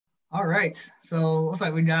All right. So looks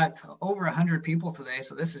like we got over 100 people today.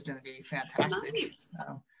 So this is going to be fantastic. Nice.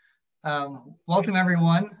 Welcome,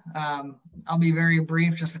 everyone. I'll be very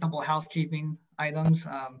brief, just a couple of housekeeping items.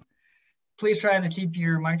 Please try to keep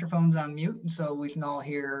your microphones on mute so we can all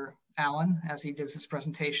hear Alan as he gives his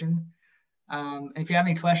presentation. If you have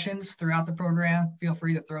any questions throughout the program, feel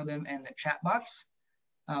free to throw them in the chat box.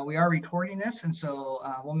 We are recording this, and so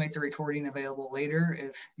we'll make the recording available later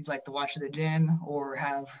if you'd like to watch it again or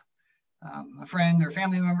have a friend or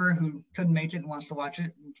family member who couldn't make it and wants to watch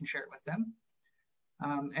it, you can share it with them.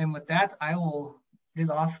 And with that, I will get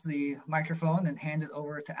off the microphone and hand it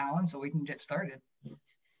over to Alan so we can get started.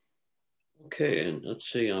 Okay, and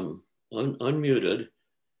let's see, I'm unmuted.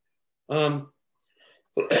 What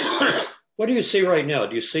do you see right now?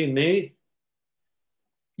 Do you see me?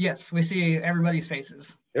 Yes, we see everybody's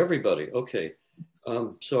faces. Everybody, okay.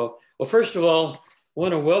 Well, first of all, I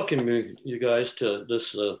want to welcome you guys to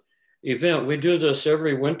this event. We do this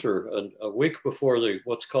every winter, a week before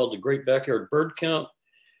what's called the Great Backyard Bird Count.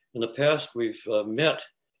 In the past, we've met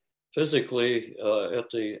physically at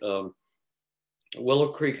the Willow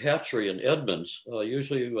Creek Hatchery in Edmonds,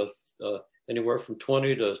 usually with anywhere from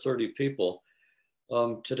 20 to 30 people.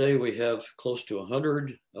 Today we have close to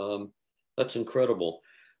 100. That's incredible.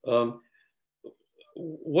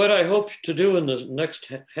 What I hope to do in the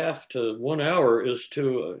next half to 1 hour is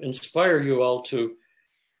to inspire you all to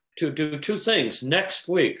do two things next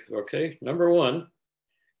week, okay? Number one,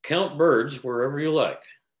 count birds wherever you like.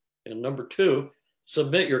 And number two,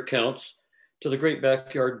 submit your counts to the Great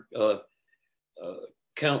Backyard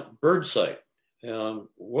Count bird site.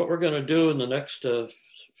 What we're gonna do in the next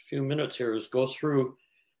few minutes here is go through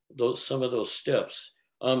some of those steps.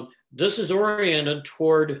 This is oriented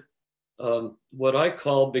toward what I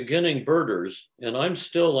call beginning birders, and I'm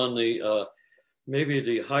still on the maybe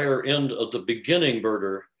the higher end of the beginning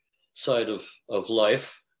birder side of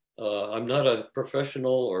life. I'm not a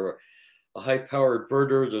professional or a high-powered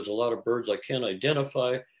birder. There's a lot of birds I can't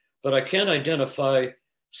identify, but I can identify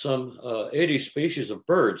some 80 species of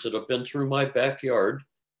birds that have been through my backyard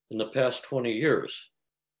in the past 20 years.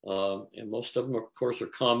 And most of them, of course, are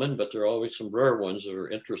common, but there are always some rare ones that are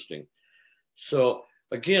interesting. So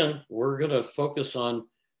again, we're gonna focus on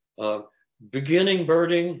beginning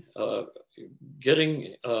birding,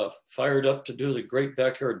 getting fired up to do the Great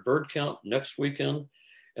Backyard Bird Count next weekend,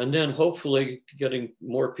 and then hopefully getting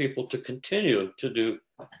more people to continue to do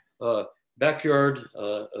backyard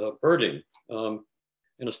birding.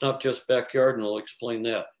 And it's not just backyard, and I'll explain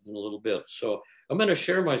that in a little bit. So I'm gonna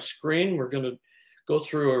share my screen. We're gonna go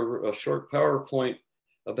through a short PowerPoint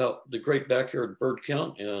about the Great Backyard Bird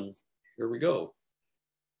Count, and here we go.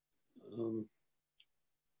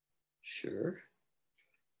 Sure.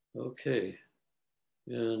 Okay.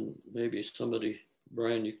 And maybe somebody,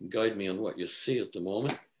 Brian, you can guide me on what you see at the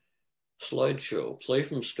moment. Slideshow, play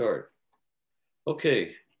from start.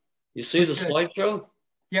 Okay. You see the slideshow?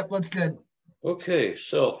 Yep, looks good. Okay,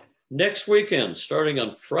 so next weekend, starting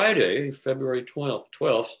on Friday, February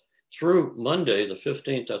 12th, through Monday, the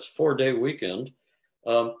 15th, that's 4-day weekend,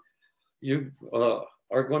 you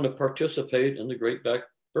are going to participate in the Great Back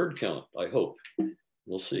Bird Count, I hope.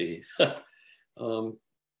 We'll see. I'm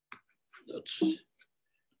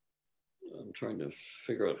trying to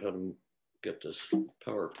figure out how to get this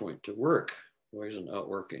PowerPoint to work. Why isn't it not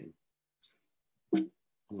working?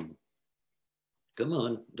 Come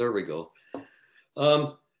on, there we go.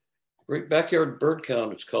 Great Backyard Bird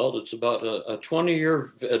Count, it's called. It's about a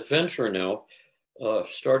 20-year adventure now,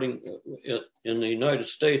 starting in the United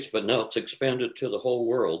States, but now it's expanded to the whole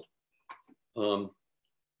world.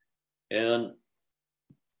 And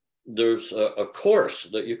there's a course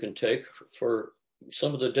that you can take for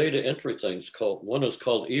some of the data entry things. One is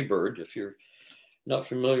called eBird. If you're not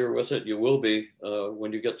familiar with it, you will be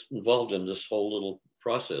when you get involved in this whole little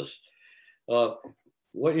process.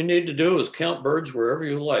 What you need to do is count birds wherever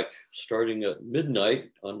you like, starting at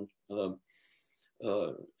midnight on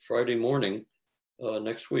Friday morning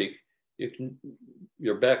next week.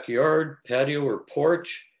 Your backyard, patio or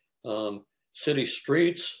porch, city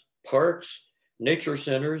streets, parks, nature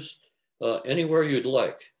centers, anywhere you'd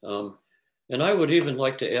like. And I would even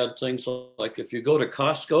like to add things like if you go to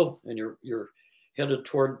Costco and you're headed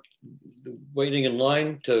toward waiting in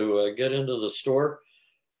line to get into the store,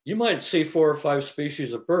 you might see 4 or 5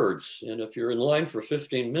 species of birds. And if you're in line for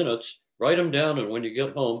 15 minutes, write them down. And when you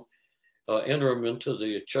get home, enter them into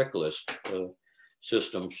the checklist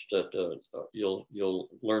systems that you'll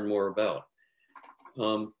learn more about.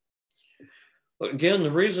 Again, the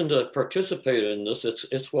reason to participate in this,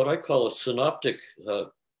 it's what I call a synoptic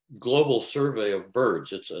global survey of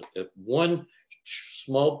birds. It's one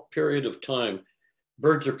small period of time,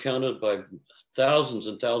 birds are counted by thousands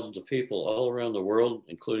and thousands of people all around the world,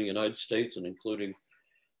 including the United States and including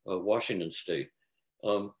Washington State.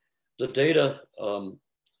 The data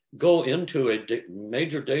go into a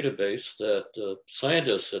major database that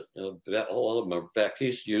scientists at all of them are back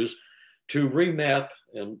east use to remap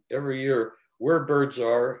and every year where birds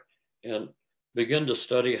are and begin to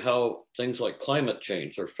study how things like climate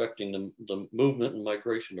change are affecting the movement and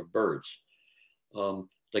migration of birds.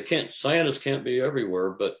 Scientists can't be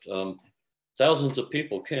everywhere, but thousands of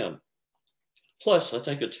people can. Plus, I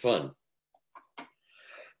think it's fun.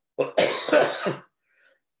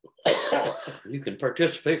 You can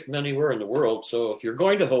participate from anywhere in the world. So if you're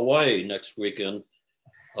going to Hawaii next weekend,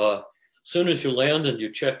 as soon as you land and you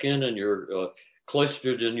check in and you're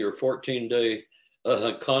cloistered in your 14-day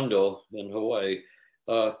condo in Hawaii,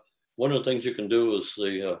 one of the things you can do is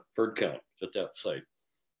the bird count at that site.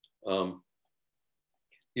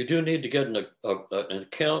 You do need to get an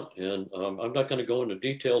account, and I'm not going to go into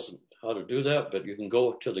details on how to do that, but you can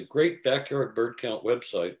go to the Great Backyard Bird Count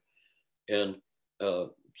website and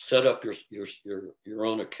set up your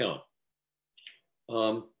own account.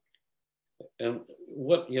 And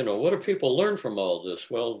what do people learn from all this?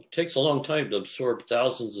 Well, it takes a long time to absorb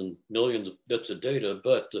thousands and millions of bits of data,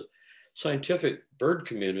 but the scientific bird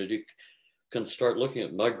community can start looking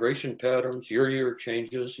at migration patterns, year-to-year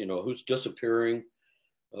changes, who's disappearing,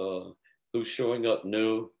 who's showing up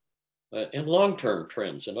new, and long-term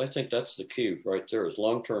trends. And I think that's the key right there, is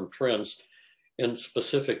long-term trends in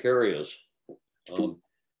specific areas.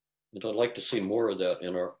 And I'd like to see more of that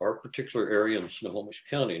in our particular area in Snohomish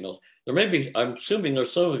County. Now, I'm assuming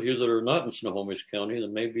there's some of you that are not in Snohomish County,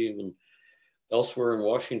 that may be even elsewhere in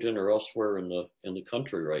Washington or elsewhere in the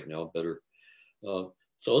country right now better. So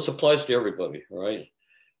this applies to everybody, all right?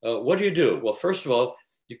 What do you do? Well, first of all,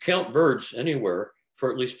 you count birds anywhere for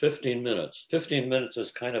at least 15 minutes. 15 minutes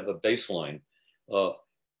is kind of a baseline,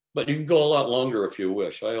 but you can go a lot longer if you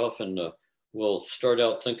wish. I often will start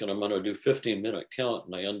out thinking I'm going to do 15-minute count,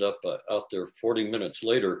 and I end up out there 40 minutes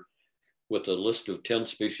later with a list of 10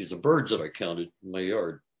 species of birds that I counted in my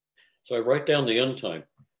yard. So I write down the end time.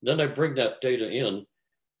 Then I bring that data in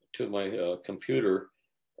to my computer,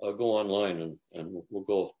 go online, and we'll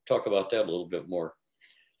go talk about that a little bit more.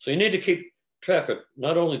 So you need to keep track of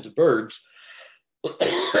not only the birds, but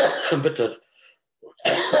the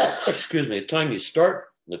the time you start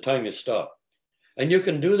and the time you stop. And you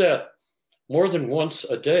can do that more than once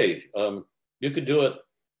a day. You could do it,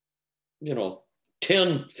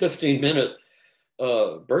 10, 15-minute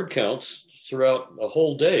bird counts throughout a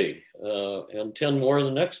whole day, and 10 more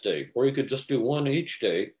the next day. Or you could just do one each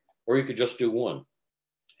day, or you could just do one.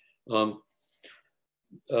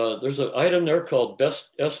 There's an item there called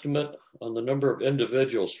best estimate on the number of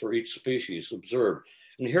individuals for each species observed.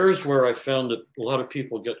 And here's where I found that a lot of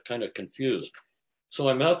people get kind of confused. So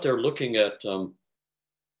I'm out there looking at, I'm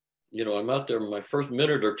out there in my first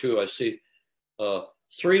minute or two, I see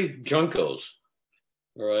 3 juncos,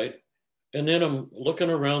 all right? And then I'm looking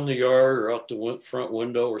around the yard or out the front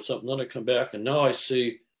window or something, then I come back and now I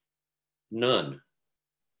see none.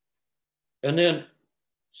 And then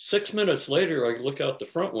 6 minutes later, I look out the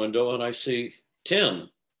front window and I see 10.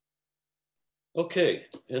 Okay,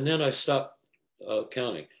 and then I stop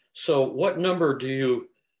counting. So what number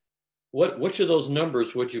which of those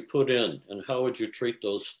numbers would you put in, and how would you treat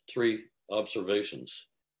those 3 observations?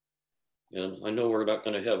 And I know we're not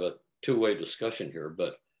going to have a two-way discussion here,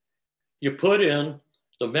 but you put in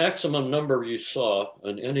the maximum number you saw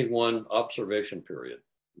in any one observation period,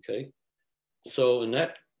 okay? So in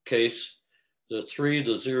that case, the 3,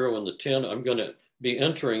 the 0, and the 10, I'm going to be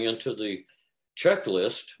entering into the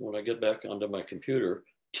checklist when I get back onto my computer,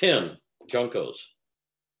 10 juncos.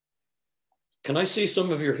 Can I see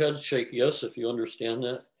some of your heads shake yes if you understand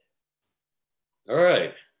that? All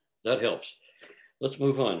right, that helps. Let's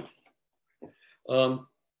move on.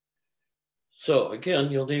 So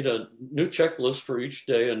again, you'll need a new checklist for each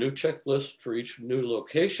day, a new checklist for each new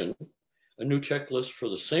location, a new checklist for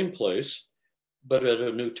the same place, but at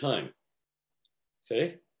a new time.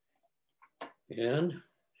 Okay, and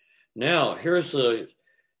now here's the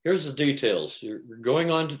details. You're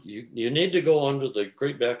going on to, you need to go onto the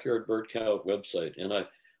Great Backyard Bird Count website, and I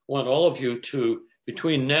want all of you to,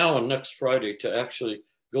 between now and next Friday, to actually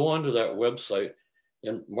go onto that website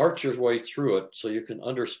and march your way through it so you can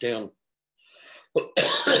understand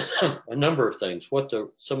a number of things, what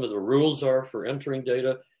some of the rules are for entering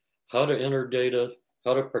data, how to enter data,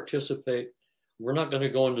 how to participate. We're not going to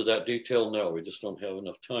go into that detail now. We just don't have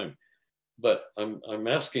enough time. But I'm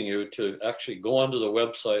asking you to actually go onto the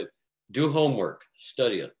website, do homework,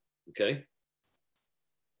 study it, okay?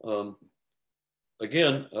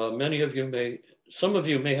 Again, some of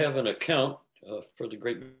you may have an account for the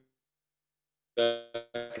Great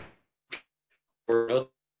or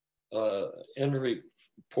entry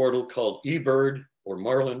portal called eBird or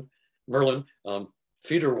Merlin,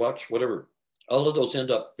 Feeder Watch, whatever. All of those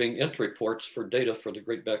end up being entry ports for data for the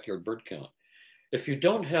Great Backyard Bird Count. If you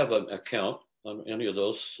don't have an account on any of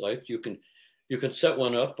those sites, you can set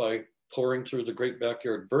one up by pouring through the Great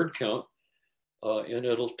Backyard Bird Count, and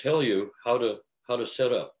it'll tell you how to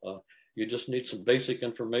set up. You just need some basic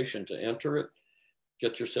information to enter it.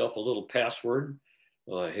 Get yourself a little password.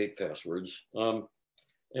 Oh, I hate passwords. And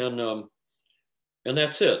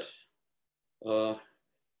that's it. All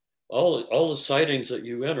the sightings that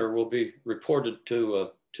you enter will be reported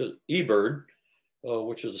to eBird,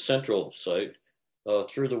 which is the central site,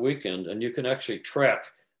 through the weekend, and you can actually track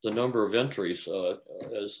the number of entries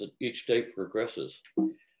as each day progresses.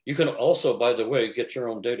 You can also, by the way, get your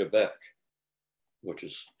own data back, which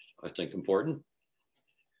is, I think, important.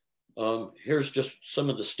 Here's just some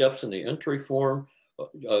of the steps in the entry form.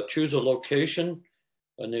 Choose a location.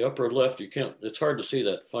 On the upper left, it's hard to see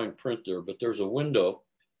that fine print there, but there's a window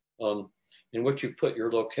in which you put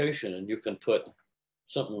your location, and you can put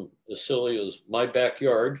something as silly as my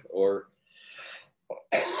backyard or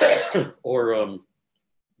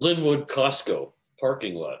Linwood Costco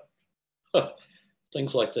parking lot,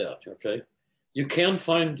 things like that, okay? You can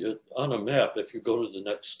find it on a map if you go to the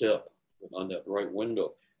next step on that right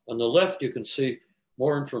window. On the left, you can see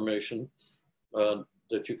more information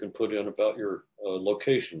that you can put in about your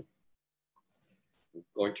location. I'm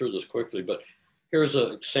going through this quickly, but here's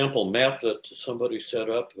a sample map that somebody set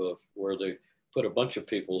up where they put a bunch of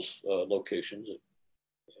people's locations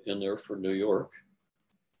in there for New York.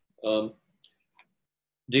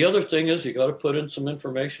 The other thing is you got to put in some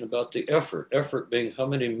information about the effort being how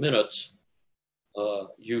many minutes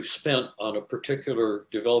you spent on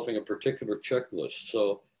developing a particular checklist.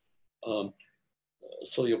 So,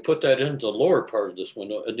 so you'll put that into the lower part of this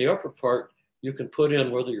window. In the upper part, you can put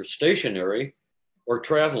in whether you're stationary or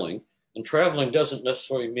traveling. And traveling doesn't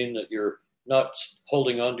necessarily mean that you're not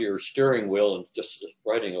holding onto your steering wheel and just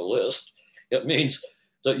writing a list. It means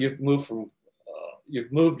that you've moved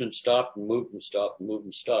and stopped and moved and stopped and moved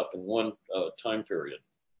and stopped in one time period.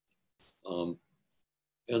 And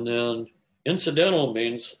then incidental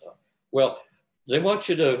means, well, they want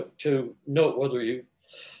you to note whether you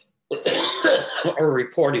are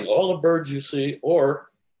reporting all the birds you see, or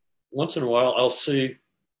once in a while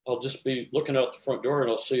I'll just be looking out the front door and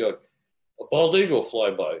I'll see a bald eagle fly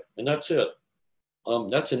by, and that's it.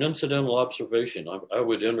 That's an incidental observation. I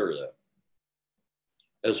would enter that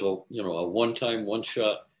as a one-time,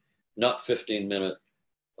 one-shot, not 15-minute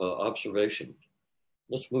observation.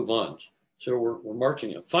 Let's move on. So we're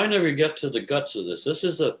marching it. Finally, we get to the guts of this. This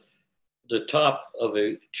is the top of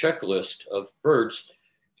a checklist of birds,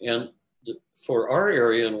 and for our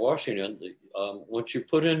area in Washington, once you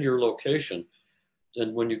put in your location,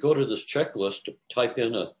 then when you go to this checklist to type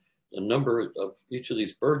in a number of each of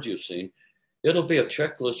these birds you've seen, it'll be a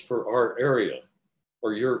checklist for our area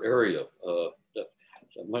or your area.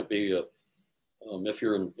 It might be, if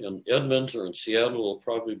you're in Edmonds or in Seattle, it'll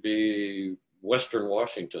probably be Western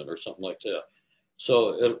Washington or something like that.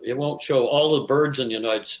 So it won't show all the birds in the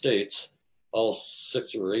United States, all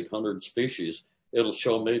 600 or 800 species. It'll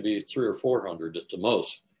show maybe 300 or 400 at the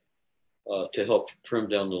most to help trim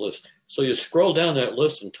down the list. So you scroll down that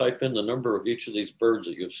list and type in the number of each of these birds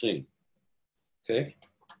that you've seen. Okay,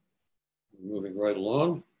 moving right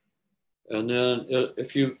along. And then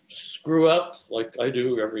if you screw up, like I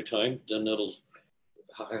do every time, then it'll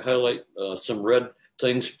highlight some red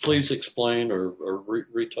things. Please explain or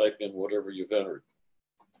retype in whatever you've entered,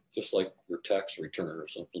 just like your tax return or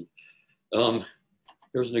something.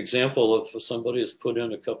 Here's an example of somebody has put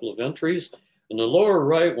in a couple of entries. In the lower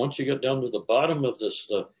right, once you get down to the bottom of this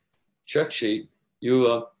check sheet,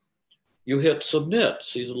 you hit submit.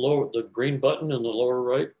 See the green button in the lower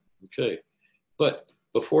right? Okay, but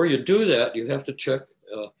before you do that, you have to check,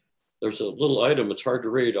 there's a little item, it's hard to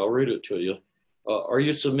read, I'll read it to you. Are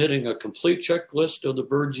you submitting a complete checklist of the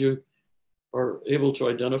birds you are able to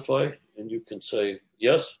identify? And you can say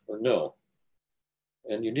yes or no.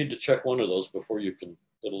 And you need to check one of those before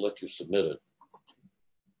it'll let you submit it.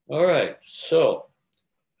 All right, so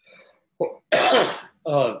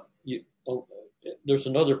there's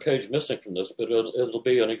another page missing from this, but it'll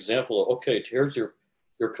be an example of, okay, here's your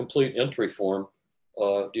complete entry form.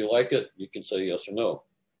 Do you like it? You can say yes or no.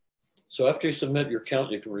 So after you submit your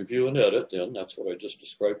count, you can review and edit. Then that's what I just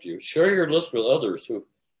described to you. Share your list with others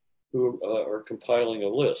who are compiling a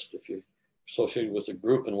list. If you're associated with a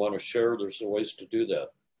group and want to share, there's ways to do that.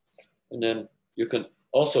 And then you can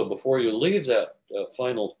also, before you leave that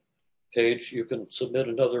final page, you can submit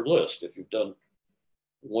another list. If you've done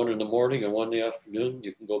one in the morning and one in the afternoon,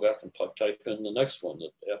 you can go back and type in the next one,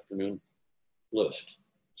 the afternoon list.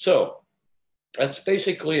 So that's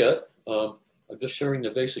basically it. I'm just sharing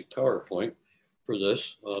the basic PowerPoint for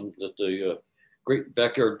this that the Great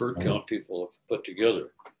Backyard Bird Count people have put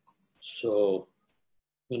together. So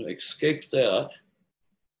I'm going to escape that.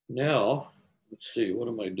 Now, let's see, what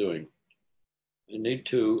am I doing? I need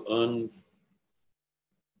to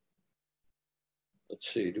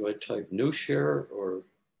let's see, do I type new share or,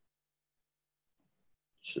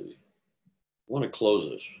 let's see, I want to close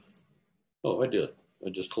this. Oh, I did. I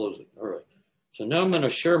just closed it. All right. So now I'm going to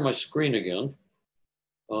share my screen again.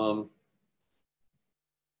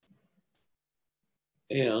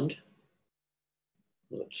 And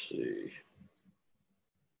let's see.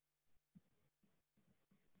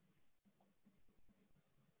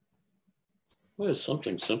 Why is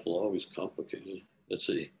something simple always complicated? Let's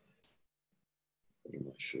see. What am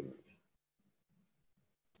I showing?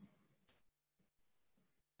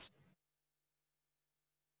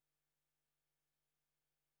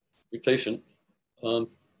 Be patient.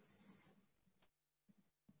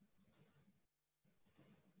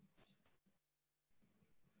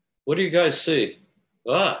 What do you guys see?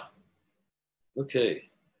 Ah, okay.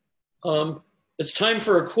 It's time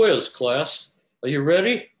for a quiz, class. Are you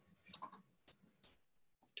ready?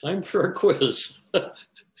 Time for a quiz.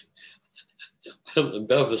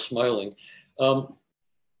 Bev is smiling. I'm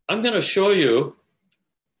going to show you.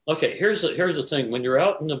 Okay, here's the thing. When you're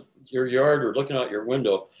out in your yard or looking out your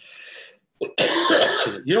window,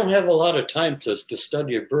 you don't have a lot of time to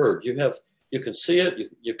study a bird. You can see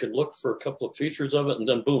it. You can look for a couple of features of it, and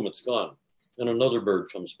then boom, it's gone, and another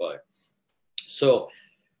bird comes by. So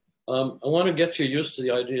I want to get you used to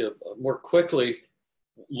the idea of more quickly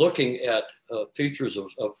looking at features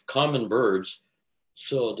of common birds,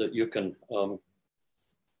 so that you can,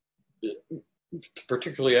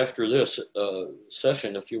 particularly after this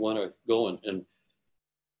session, if you want to go and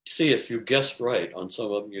see if you guessed right on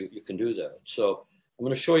some of them, you can do that. So I'm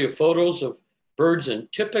going to show you photos of birds in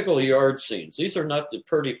typical yard scenes. These are not the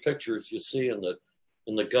pretty pictures you see in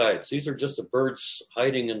the guides. These are just the birds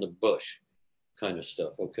hiding in the bush kind of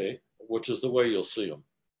stuff, okay? Which is the way you'll see them.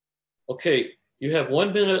 Okay, you have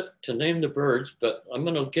 1 minute to name the birds, but I'm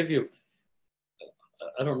going to give you,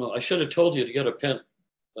 I don't know, I should have told you to get a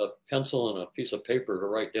pencil and a piece of paper to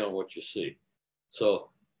write down what you see. So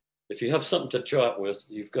if you have something to jot with,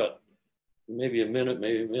 you've got maybe a minute,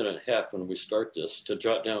 maybe a minute and a half when we start this to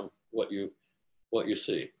jot down what you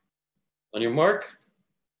see. On your mark,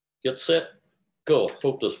 get set, go.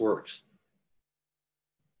 Hope this works.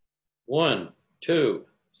 1, 2,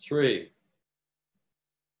 3.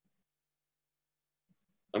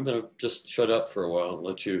 I'm going to just shut up for a while and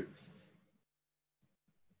let you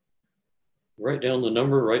write down the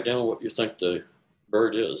number, write down what you think the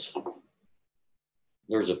bird is.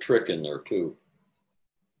 There's a trick in there too.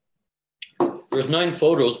 There's 9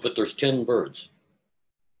 photos, but there's 10 birds.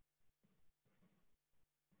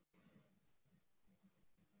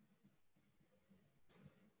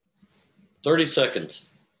 $30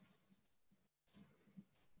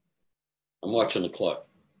 I'm watching the clock.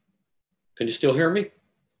 Can you still hear me?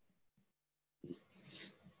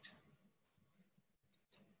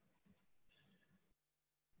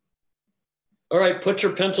 All right, put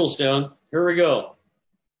your pencils down. Here we go.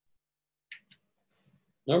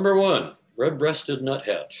 Number 1, red-breasted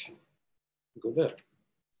nuthatch. Go back.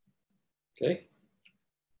 Okay.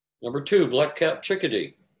 Number 2, black-capped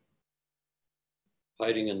chickadee.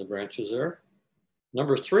 Hiding in the branches there.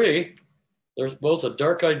 Number 3, there's both a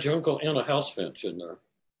dark-eyed junco and a house finch in there.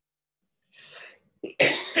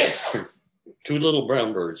 2 little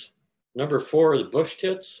brown birds. Number 4, the bush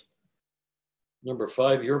tits. Number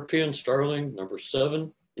 5, European starling. Number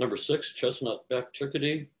 6, chestnut-backed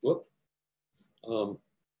chickadee. Whoop.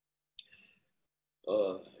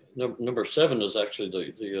 Number 7 is actually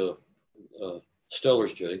the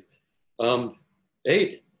Steller's jay.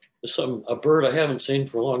 8 is a bird I haven't seen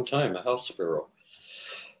for a long time, a house sparrow.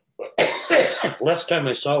 Last time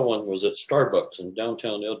I saw one was at Starbucks in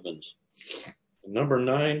downtown Edmonds. Number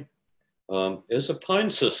 9 is a pine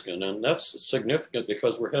siskin, and that's significant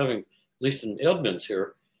because we're having, at least in Edmonds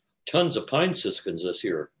here, tons of pine siskins this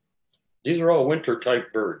year. These are all winter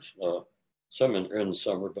type birds, some in the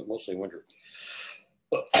summer, but mostly winter.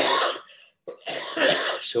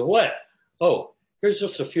 So what? Oh, here's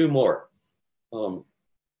just a few more.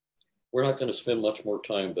 We're not going to spend much more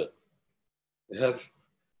time, but we have,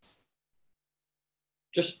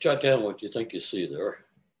 just jot down what you think you see there.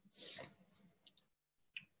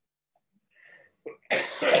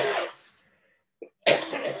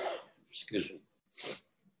 Excuse me.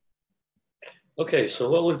 Okay, so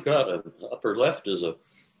what we've got in the upper left is a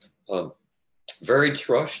varied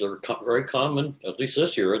thrush. They're very common, at least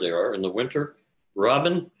this year they are, in the winter.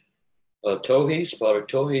 Robin, towhee, spotted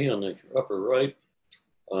towhee on the upper right,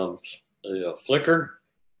 the flicker,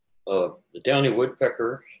 the downy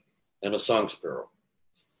woodpecker, and a song sparrow.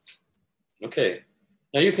 Okay,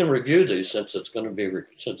 now you can review these since it's going to be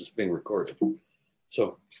since it's being recorded.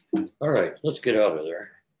 So, all right, let's get out of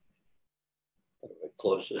there. How do I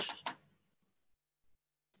close this?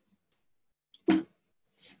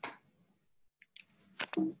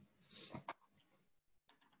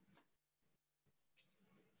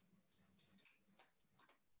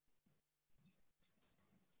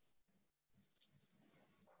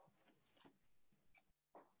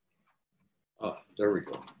 Ah, there we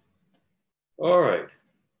go. All right.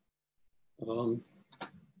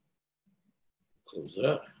 Close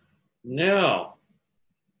that. Now,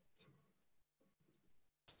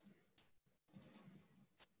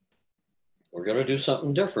 we're going to do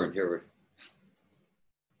something different here.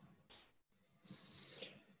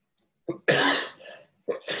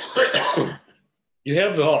 You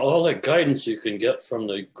have all that guidance you can get from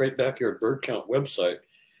the Great Backyard Bird Count website,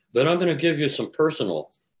 but I'm going to give you some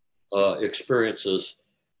personal experiences.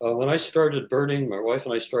 When I started birding, my wife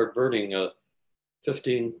and I started birding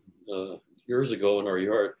 15 years ago in our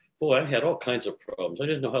yard. Boy, I had all kinds of problems. I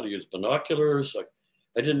didn't know how to use binoculars.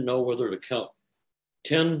 I didn't know whether to count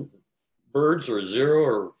 10 birds or 0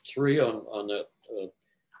 or 3 on that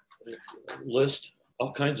list,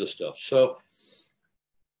 all kinds of stuff. So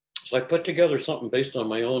I put together something based on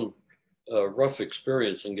my own rough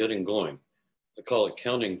experience in getting going. I call it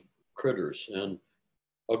Counting Critters. And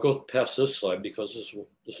I'll go past this slide because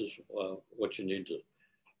this is what you need to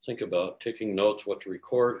think about. Taking notes, what to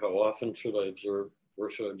record, how often should I observe, where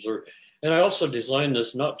should I observe. And I also designed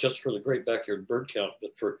this not just for the Great Backyard Bird Count,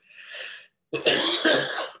 but for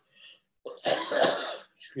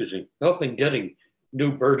excuse me, helping getting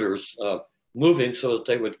new birders moving so that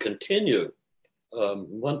they would continue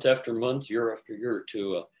month after month, year after year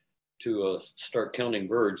to start counting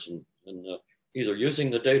birds and either using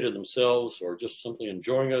the data themselves or just simply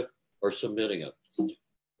enjoying it or submitting it.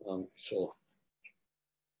 So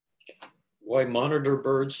why monitor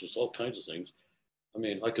birds? There's all kinds of things. I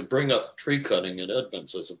mean, I could bring up tree cutting in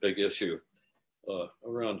Edmonds as a big issue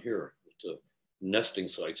around here, with the nesting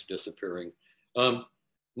sites disappearing.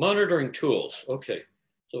 Monitoring tools, okay,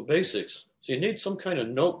 so basics. So you need some kind of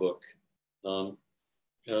notebook. And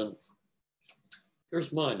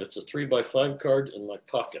here's mine. It's a 3x5 card in my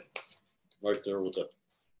pocket, right there with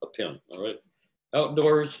a pen, all right?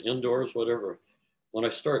 Outdoors, indoors, whatever. When I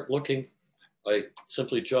start looking, I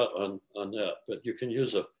simply jot on that, but you can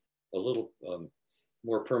use a little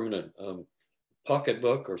more permanent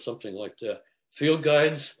pocketbook or something like that. Field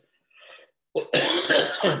guides.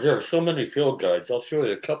 There are so many field guides. I'll show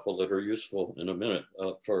you a couple that are useful in a minute,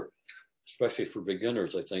 especially for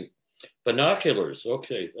beginners, I think. Binoculars,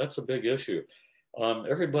 okay, that's a big issue.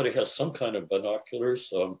 Everybody has some kind of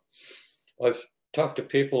binoculars. I've talked to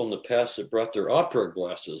people in the past that brought their opera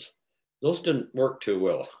glasses. Those didn't work too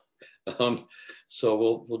well.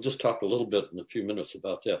 So we'll just talk a little bit in a few minutes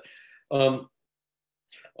about that.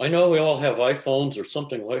 I know we all have iPhones or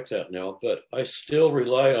something like that now, but I still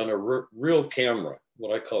rely on a real camera,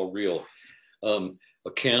 what I call real,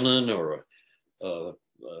 a Canon or a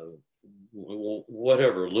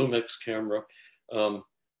whatever, Lumix camera. And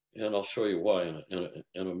I'll show you why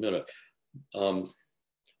in a minute.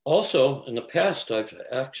 Also, in the past, I've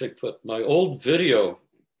actually put my old video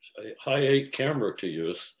high 8 camera to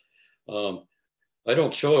use. I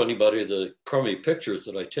don't show anybody the crummy pictures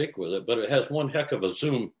that I take with it, but it has one heck of a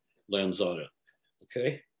zoom lens on it,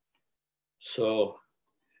 okay? So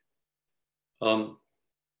I'm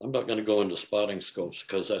not gonna go into spotting scopes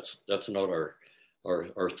because that's not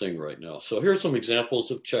our thing right now. So here's some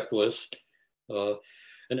examples of checklists.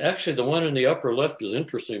 And actually the one in the upper left is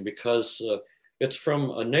interesting because it's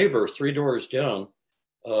from a neighbor 3 doors down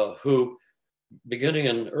who, beginning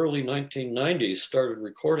in early 1990s, started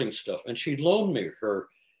recording stuff, and she loaned me her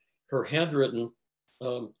handwritten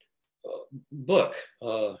book,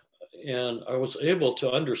 and I was able to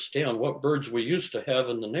understand what birds we used to have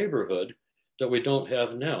in the neighborhood that we don't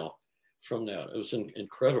have now from that. It was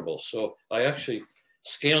incredible. So I actually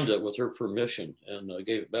scanned it with her permission and I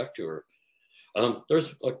gave it back to her.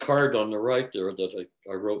 There's a card on the right there that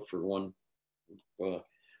I wrote for one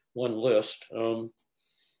list.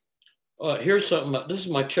 Here's something. This is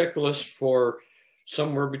my checklist for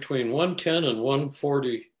somewhere between 1:10 and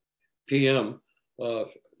 1:40 p.m.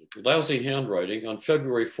 Lousy handwriting on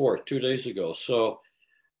February 4th, 2 days ago. So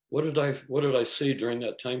what did I see during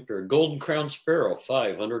that time period? Golden crowned sparrow,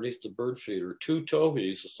 5 underneath the bird feeder, 2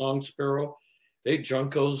 tovies, a song sparrow, 8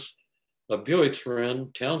 juncos, a Buick's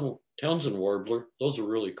wren, Townsend warbler. Those are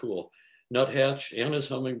really cool. Nuthatch, Anna's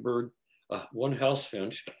hummingbird, 1 house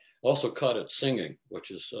finch. Also caught it singing,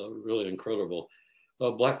 which is really incredible.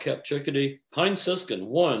 Black-capped chickadee, pine siskin,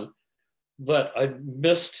 1, but I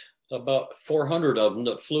missed about 400 of them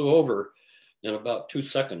that flew over in about 2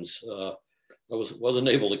 seconds. I wasn't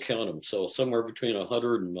able to count them, so somewhere between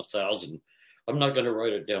 100 and 1,000. I'm not going to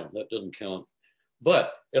write it down. That didn't count.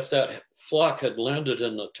 But if that flock had landed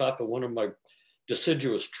in the top of one of my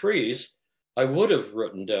deciduous trees, I would have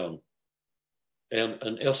written down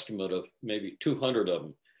an estimate of maybe 200 of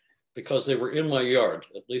them, because they were in my yard,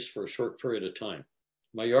 at least for a short period of time.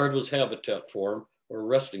 My yard was habitat for them, or a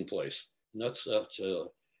resting place. And that's I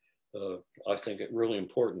think it really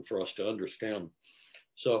important for us to understand.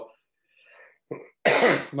 So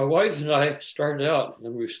my wife and I started out,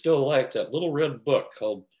 and we still like that little red book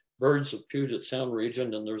called Birds of Puget Sound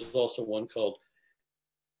Region. And there's also one called,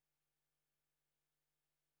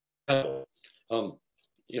 you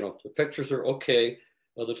know, the pictures are okay.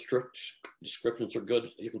 The descriptions are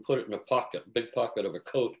good. You can put it in a pocket, big pocket of a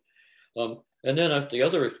coat. And then at the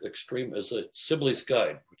other extreme is a Sibley's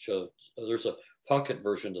Guide, which there's a pocket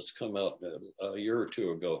version that's come out a year or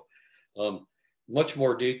 2 ago. Much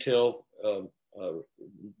more detail,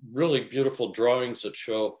 really beautiful drawings that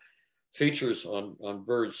show features on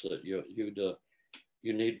birds that you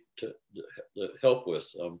need to help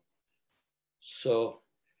with.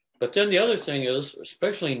 But then the other thing is,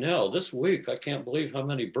 especially now, this week, I can't believe how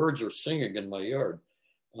many birds are singing in my yard.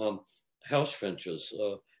 House finches,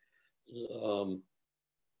 the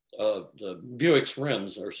Buick's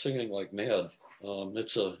wrens are singing like mad.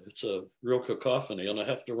 It's a real cacophony, and I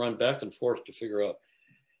have to run back and forth to figure out,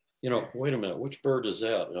 you know, wait a minute, which bird is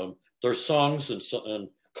that? There's songs and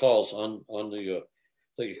calls on the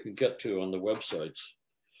that you can get to on the websites.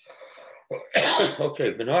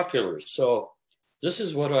 Okay, binoculars. So this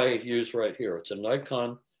is what I use right here. It's a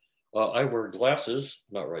Nikon. I wear glasses,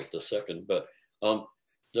 not right this second, but that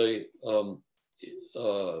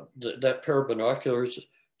pair of binoculars,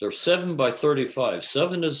 they're 7 by 35.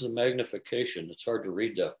 7 is the magnification. It's hard to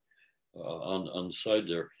read that on the side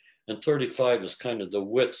there. And 35 is kind of the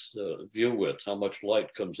width, the view width, how much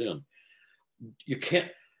light comes in. You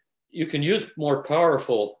can use more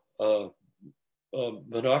powerful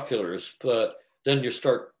binoculars, but then you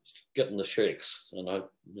start getting the shakes, and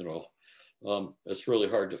it's really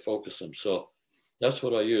hard to focus them. So that's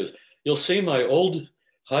what I use. You'll see my old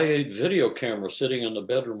high-8 video camera sitting in the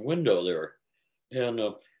bedroom window there. And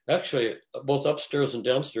actually, both upstairs and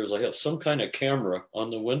downstairs, I have some kind of camera on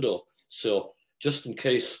the windowsill, just in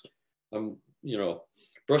case I'm,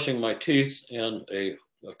 brushing my teeth and a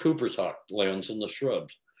Cooper's hawk lands in the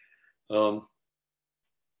shrubs.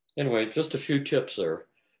 Anyway, just a few tips there.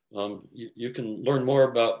 You can learn more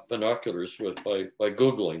about binoculars by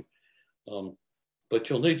Googling, but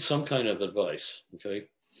you'll need some kind of advice, okay?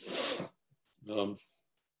 All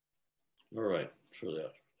right, for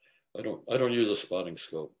that. I don't use a spotting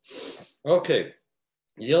scope. Okay,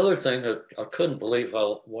 the other thing that I couldn't believe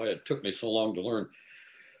why it took me so long to learn,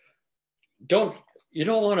 you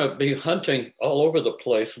don't want to be hunting all over the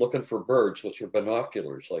place looking for birds with your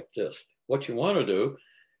binoculars like this. What you want to do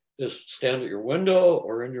is stand at your window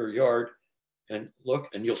or in your yard and look,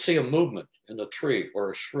 and you'll see a movement in a tree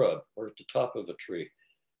or a shrub or at the top of a tree.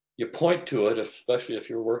 You point to it, especially if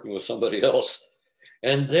you're working with somebody else,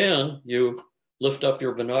 and then you lift up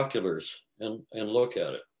your binoculars and look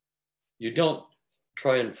at it. You don't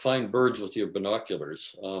try and find birds with your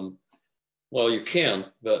binoculars. Well, you can,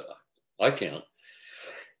 but I can't.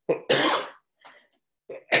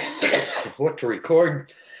 What to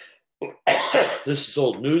record? This is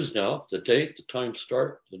old news now. The date, the time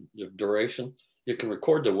start, the duration. You can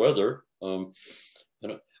record the weather. And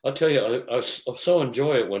I'll tell you, I so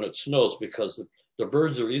enjoy it when it snows because the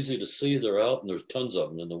birds are easy to see. They're out, and there's tons of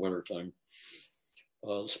them in the wintertime.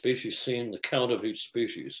 Species seen, the count of each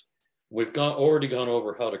species. We've already gone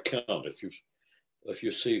over how to count. If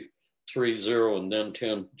you see 3, 0, and then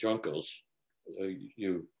 10 juncos,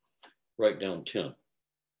 you write down 10.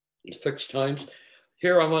 And fixed times.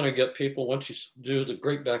 Here I want to get people, once you do the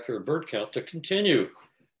Great Backyard Bird Count, to continue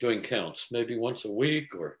doing counts, maybe once a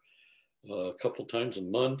week or a couple times a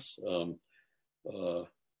month,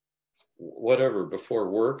 whatever, before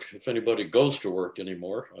work. If anybody goes to work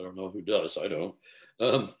anymore, I don't know who does, I don't,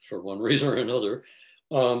 for one reason or another,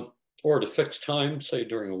 or to fix time, say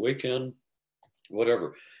during a weekend,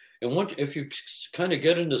 whatever. And if you kind of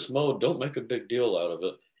get in this mode, don't make a big deal out of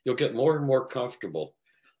it. You'll get more and more comfortable.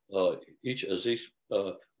 each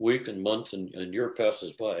week and month and year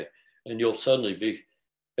passes by, and you'll suddenly be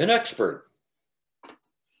an expert.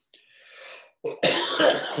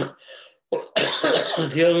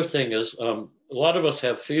 The other thing is, a lot of us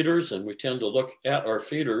have feeders, and we tend to look at our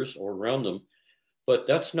feeders or around them, but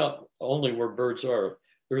that's not only where birds are.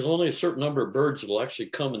 There's only a certain number of birds that will actually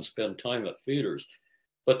come and spend time at feeders,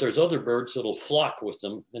 but there's other birds that'll flock with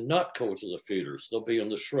them and not go to the feeders. They'll be in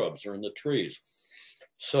the shrubs or in the trees.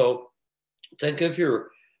 So think of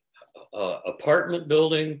your apartment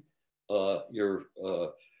building, your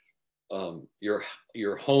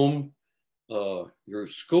home, your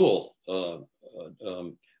school,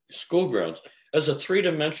 school grounds as a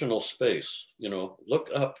three-dimensional space. You know, look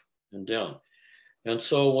up and down. And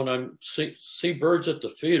so when I see birds at the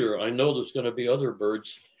feeder, I know there's going to be other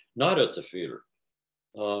birds not at the feeder.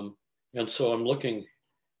 And so I'm looking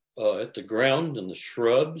at the ground and the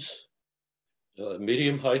shrubs,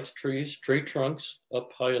 medium height trees, tree trunks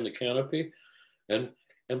up high in the canopy. And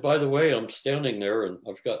by the way, I'm standing there and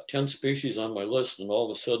I've got 10 species on my list, and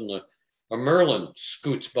all of a sudden a merlin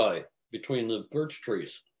scoots by between the birch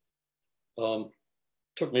trees.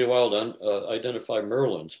 Took me a while to identify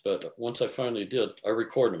merlins, but once I finally did, I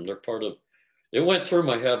record them. They're part of, it went through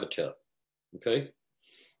my habitat, okay?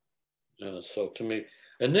 So to me,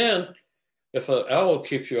 and then if an owl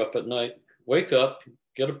keeps you up at night, wake up,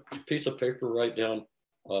 get a piece of paper, write down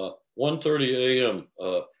 1:30 a.m.,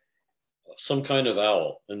 some kind of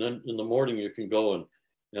owl. And then in the morning you can go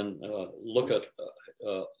and look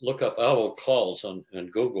up owl calls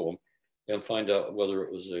and Google them and find out whether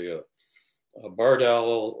it was a barred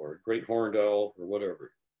owl or a great horned owl or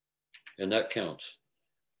whatever. And that counts.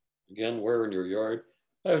 Again, where in your yard?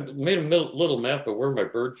 I made a little map of where my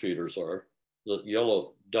bird feeders are, the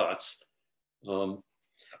yellow dots.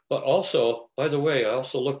 But also, by the way, I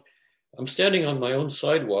also look, I'm standing on my own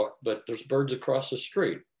sidewalk, but there's birds across the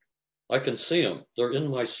street. I can see them. They're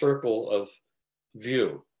in my circle of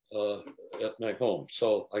view at my home.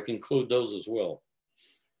 So I can include those as well.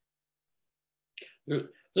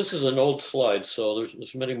 This is an old slide, so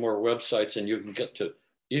there's many more websites, and you can get to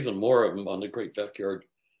even more of them on the Great Backyard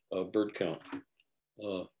Bird Count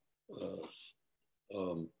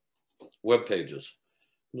web pages.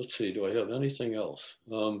 Let's see, do I have anything else?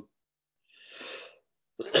 I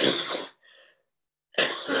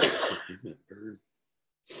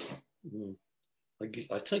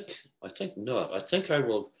think not. I think I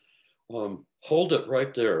will hold it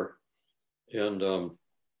right there and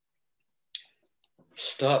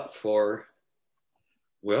stop for,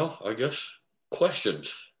 well, I guess, questions.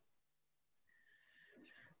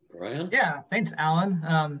 Brian? Yeah, thanks,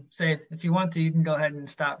 Alan. Say, if you want to, you can go ahead and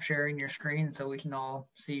stop sharing your screen so we can all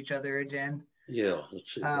see each other again. Yeah,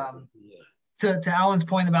 let's see. To Alan's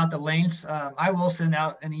point about the links, I will send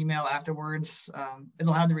out an email afterwards.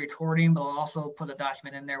 It'll have the recording, but I'll also put a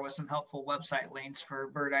document in there with some helpful website links for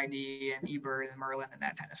Bird ID and eBird and Merlin and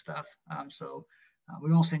that kind of stuff. So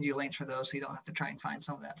we will send you links for those so you don't have to try and find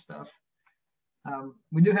some of that stuff.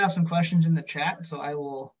 We do have some questions in the chat, so I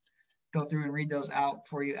will go through and read those out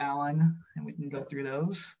for you, Alan, and we can go through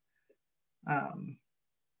those.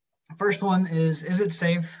 First one is it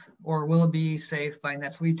safe or will it be safe by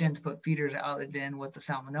next weekend to put feeders out of the den with the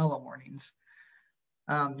salmonella warnings?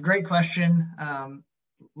 Great question. The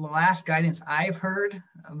last guidance I've heard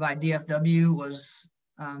by DFW was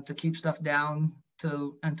to keep stuff down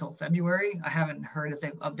until February. I haven't heard if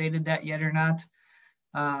they've updated that yet or not.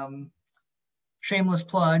 Shameless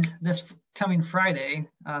plug, this coming Friday,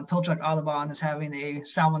 Pilchuck Audubon is having a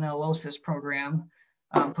salmonellosis program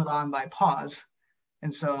put on by PAWS.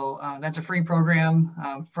 And so that's a free program,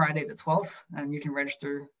 Friday the 12th, and you can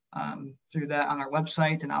register through that on our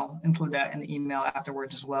website, and I'll include that in the email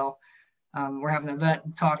afterwards as well. We're having a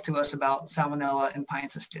vet talk to us about salmonella and pine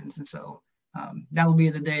cisterns, and so that will be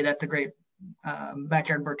the day that the Great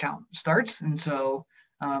Backyard Bird Count starts. And so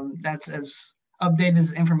that's as updated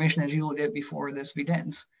as information as you will get before this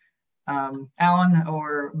begins. Alan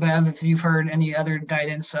or Bev, if you've heard any other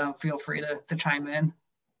guidance, feel free to chime in.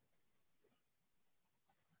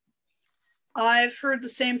 I've heard the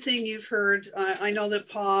same thing you've heard. I know that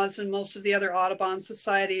PAWS and most of the other Audubon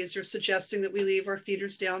societies are suggesting that we leave our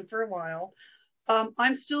feeders down for a while.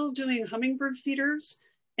 I'm still doing hummingbird feeders,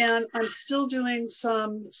 and I'm still doing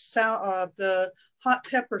some the hot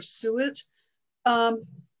pepper suet.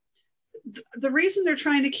 The reason they're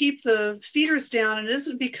trying to keep the feeders down, it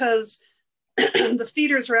isn't because the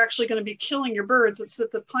feeders are actually going to be killing your birds. It's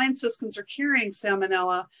that the pine siskins are carrying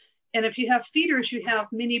salmonella. And if you have feeders, you have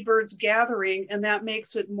many birds gathering, and that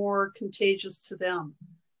makes it more contagious to them.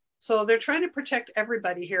 So they're trying to protect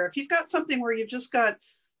everybody here. If you've got something where you've just got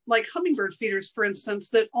like hummingbird feeders, for instance,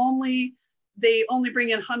 that they only bring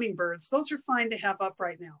in hummingbirds. Those are fine to have up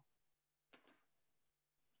right now.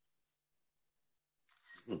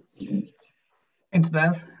 Thanks,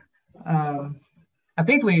 Bev. I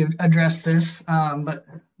think we addressed this, but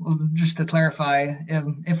just to clarify,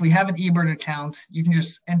 if we have an eBird account, you can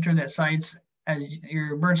just enter that sites as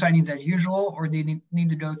your bird sightings as usual, or do you need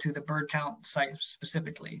to go to the bird count site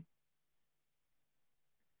specifically?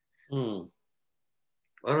 I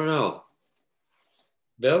don't know.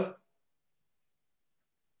 Bev?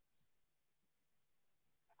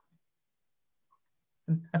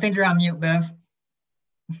 I think you're on mute, Bev.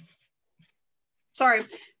 Sorry,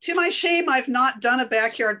 to my shame, I've not done a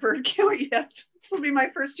backyard bird count yet. This will be my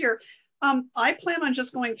first year. I plan on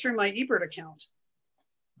just going through my eBird account.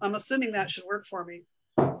 I'm assuming that should work for me.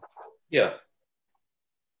 Yeah.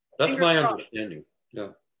 That's Fingers my crossed. understanding. Yeah.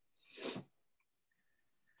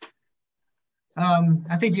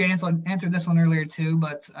 I think you answered this one earlier too,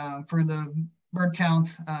 but for the bird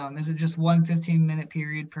count, is it just one 15-minute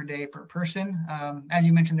period per day per person? As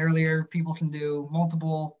you mentioned earlier, people can do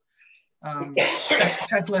multiple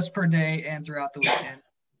checklists per day and throughout the weekend.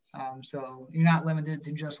 So you're not limited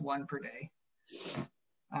to just one per day.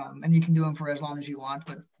 And you can do them for as long as you want,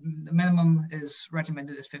 but the minimum is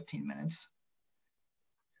recommended is 15 minutes.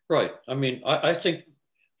 Right. I mean, I think,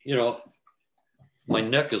 you know, my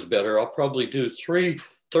neck is better. I'll probably do 3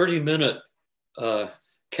 30-minute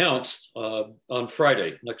counts on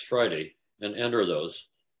Friday, next Friday, and enter those.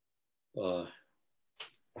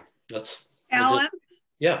 That's Alan,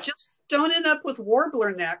 yeah. just don't end up with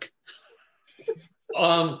warbler neck.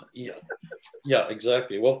 Yeah,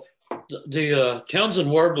 exactly. Well, the Townsend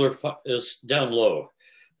warbler is down low.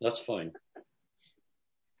 That's fine.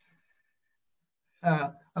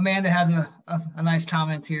 Amanda has a nice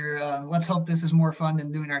comment here. Let's hope this is more fun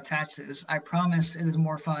than doing our taxes. I promise it is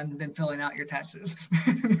more fun than filling out your taxes.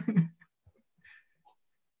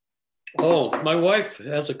 Oh, my wife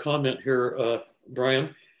has a comment here,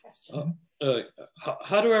 Brian.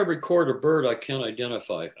 How do I record a bird I can't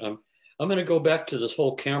identify? I'm going to go back to this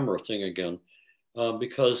whole camera thing again,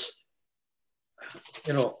 because,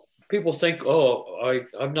 you know, people think, oh,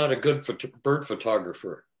 I'm not a good bird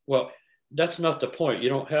photographer. Well, that's not the point. You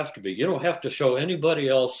don't have to be. You don't have to show anybody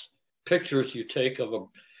else pictures you take of a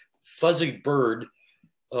fuzzy bird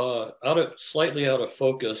slightly out of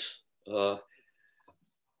focus.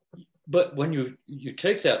 But when you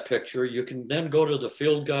take that picture, you can then go to the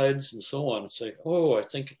field guides and so on and say, oh, I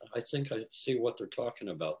think I see what they're talking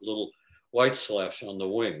about. Little white slash on the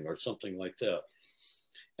wing or something like that.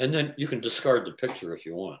 And then you can discard the picture if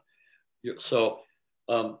you want. So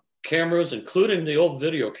cameras, including the old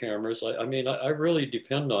video cameras, I mean, I really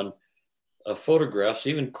depend on photographs,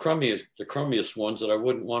 even the crummiest ones that I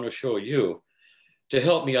wouldn't want to show you, to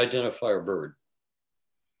help me identify a bird.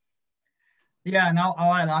 Yeah, and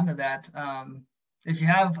I'll add on to that. If you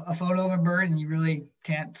have a photo of a bird and you really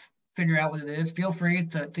can't figure out what it is, feel free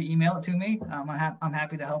to email it to me. I'm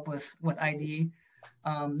happy to help with ID.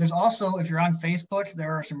 There's also, if you're on Facebook,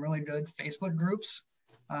 there are some really good Facebook groups.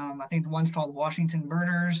 I think the one's called Washington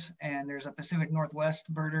Birders, and there's a Pacific Northwest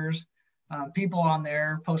Birders. People on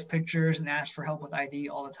there post pictures and ask for help with ID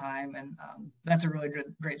all the time, and that's a really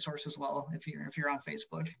great source as well if you're on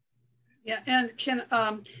Facebook. Yeah, and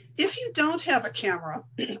if you don't have a camera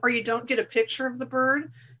or you don't get a picture of the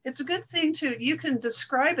bird, it's a good thing you can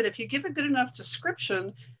describe it. If you give a good enough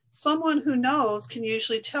description, someone who knows can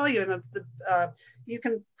usually tell you. And you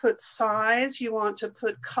can put size, you want to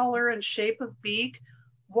put color and shape of beak.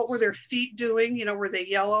 What were their feet doing? You know, were they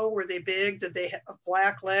yellow? Were they big? Did they have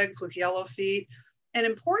black legs with yellow feet? And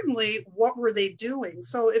importantly, what were they doing?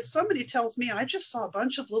 So if somebody tells me, I just saw a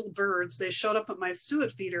bunch of little birds, they showed up at my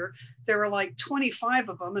suet feeder, there were like 25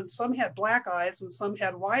 of them, and some had black eyes and some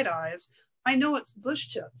had white eyes, I know it's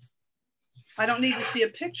bush tits. I don't need to see a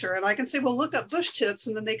picture. And I can say, well, look up bush tits,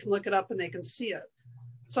 and then they can look it up and they can see it.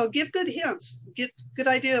 So give good hints, get good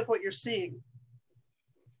idea of what you're seeing.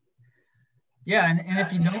 Yeah, and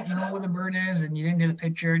if you don't know what the bird is and you didn't get a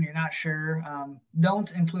picture and you're not sure,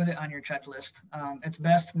 don't include it on your checklist. It's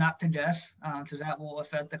best not to guess, because that will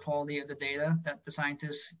affect the quality of the data that the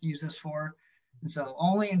scientists use this for. And so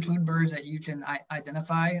only include birds that you can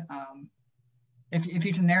identify. If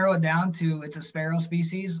you can narrow it down to it's a sparrow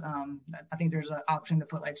species, I think there's an option to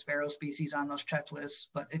put like sparrow species on those checklists.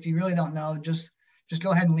 But if you really don't know, just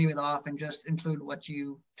go ahead and leave it off and just include what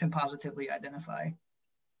you can positively identify.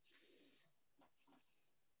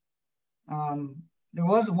 There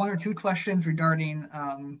was 1 or 2 questions regarding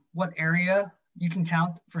what area you can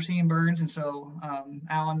count for seeing birds. And so,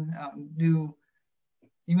 Alan, do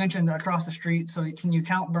you mentioned across the street. So can you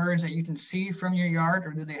count birds that you can see from your yard,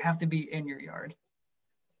 or do they have to be in your yard?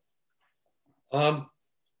 As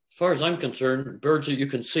far as I'm concerned, birds that you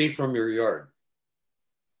can see from your yard.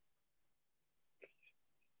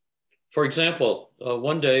 For example,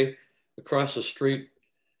 one day across the street,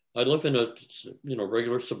 I live in a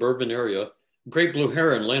regular suburban area. Great blue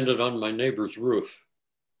heron landed on my neighbor's roof.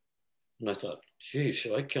 And I thought, geez,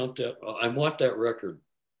 should I count that? I want that record.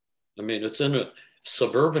 I mean, it's in a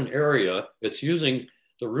suburban area. It's using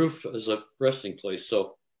the roof as a resting place.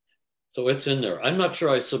 So it's in there. I'm not sure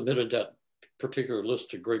I submitted that particular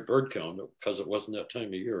list to Great Bird Count because it wasn't that time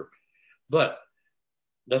of year. But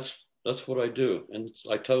that's what I do. And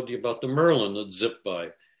I told you about the merlin that zipped by.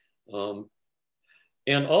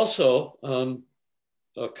 And also,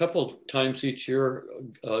 a couple of times each year,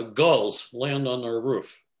 gulls land on our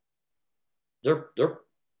roof. They're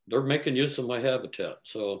making use of my habitat.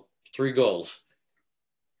 So 3 gulls,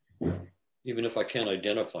 even if I can't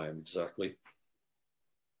identify them exactly.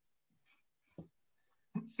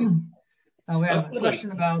 We have a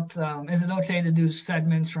question about, is it okay to do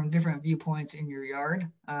segments from different viewpoints in your yard?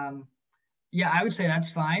 Yeah, I would say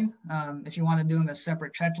that's fine. If you want to do them as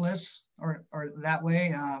separate checklists or that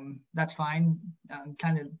way, that's fine.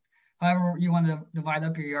 Kind of, however you want to divide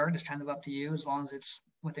up your yard is kind of up to you, as long as it's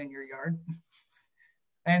within your yard.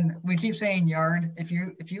 And we keep saying yard. If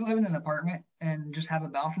you live in an apartment and just have a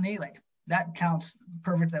balcony, like that counts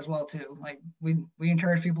perfect as well too. Like we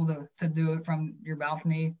encourage people to do it from your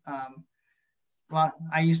balcony. Well,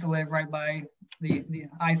 I used to live right by the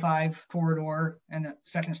I-5 corridor and a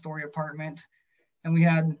 2nd story apartment. And we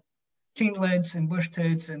had kinglets and bush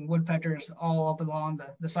tits and woodpeckers all up along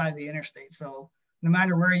the side of the interstate. So no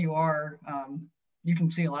matter where you are, you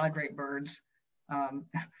can see a lot of great birds.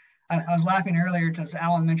 I was laughing earlier because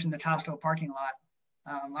Alan mentioned the Costco parking lot.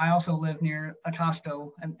 I also live near a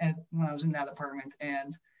Costco and when I was in that apartment.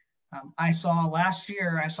 And last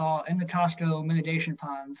year, I saw in the Costco mitigation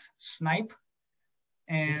ponds, snipe.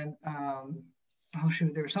 And oh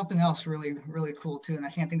shoot, there was something else really, really cool too. And I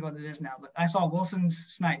can't think of what it is now, but I saw Wilson's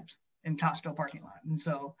snipes in Costco parking lot. And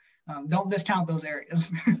so don't discount those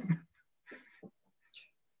areas.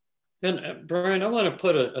 And Brian, I want to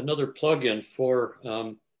put another plug in for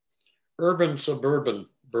urban suburban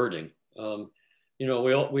birding.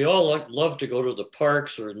 We all love to go to the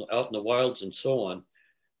parks or out in the wilds and so on.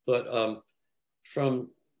 But from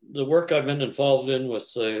the work I've been involved in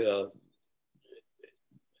with the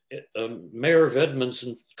Mayor of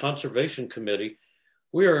Edmonton Conservation Committee,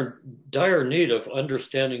 we are in dire need of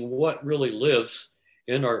understanding what really lives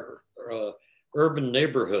in our urban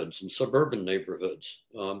neighborhoods and suburban neighborhoods.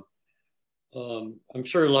 I'm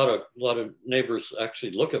sure a lot of neighbors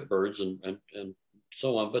actually look at birds and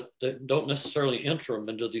so on, but they don't necessarily enter them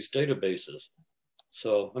into these databases.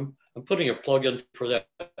 So I'm putting a plug in for that.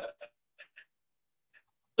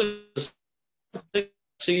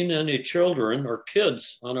 Seen any children or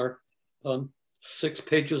kids on our 6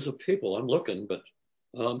 pages of people. I'm looking, but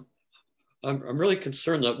I'm really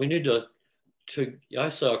concerned that we need to I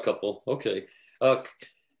saw a couple. Okay,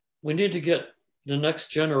 we need to get the next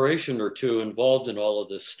generation or 2 involved in all of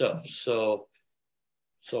this stuff. So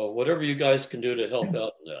whatever you guys can do to help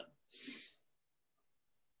out in that.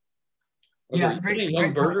 Are there any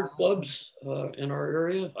young birder clubs in our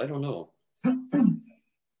area? I don't know.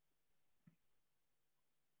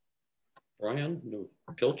 Brian, do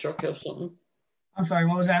Pilchuck have something? I'm sorry,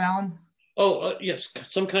 what was that, Alan? Oh, yes,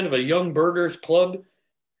 some kind of a young birders club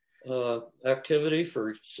activity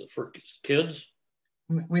for kids.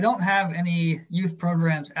 We don't have any youth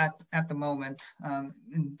programs at the moment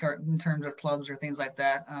in terms of clubs or things like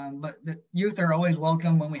that. But the youth are always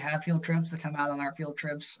welcome when we have field trips to come out on our field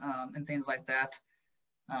trips and things like that.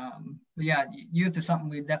 But yeah, youth is something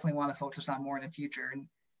we definitely want to focus on more in the future. And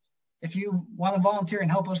if you want to volunteer and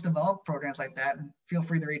help us develop programs like that, feel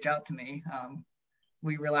free to reach out to me.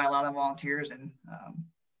 We rely a lot on volunteers, and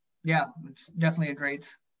yeah, it's definitely a great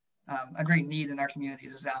need in our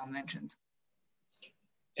communities, as Alan mentioned.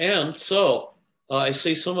 And so I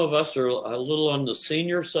see some of us are a little on the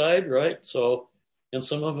senior side, right? So, and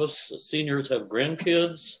some of us seniors have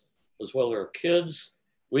grandkids as well as our kids.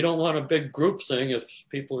 We don't want a big group thing if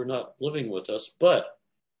people are not living with us, but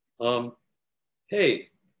hey,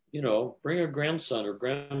 bring a grandson or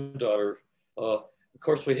granddaughter. Of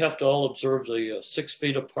course, we have to all observe the 6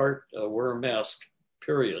 feet apart, wear a mask,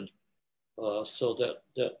 period. So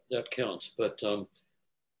that counts. But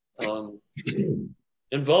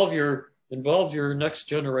involve your next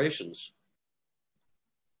generations.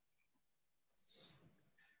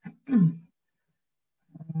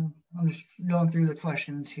 I'm just going through the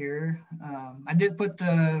questions here. I did put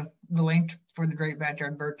the link for the Great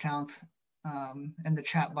Backyard Bird Count in the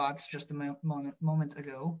chat box just a moment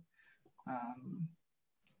ago.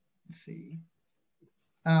 Let's see.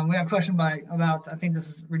 We have a question about, I think this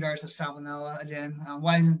is regards to salmonella again.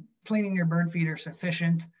 Why isn't cleaning your bird feeder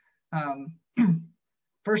sufficient?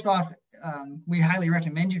 First off, we highly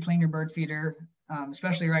recommend you clean your bird feeder,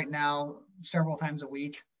 especially right now, several times a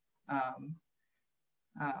week.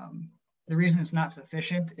 The reason it's not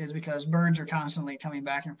sufficient is because birds are constantly coming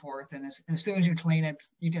back and forth, and as soon as you clean it,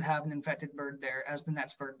 you could have an infected bird there as the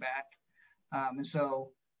next bird back. And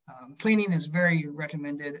so cleaning is very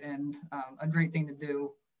recommended and a great thing to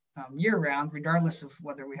do year round, regardless of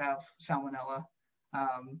whether we have salmonella.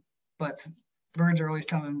 But birds are always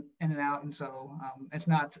coming in and out, and so it's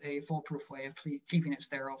not a foolproof way of keeping it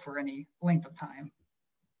sterile for any length of time.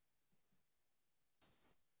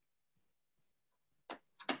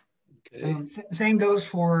 Okay. Same goes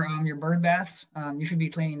for your bird baths. You should be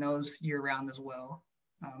cleaning those year round as well,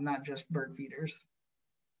 not just bird feeders.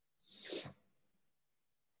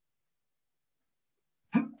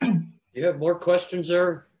 You have more questions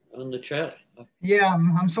there on the chat? Yeah,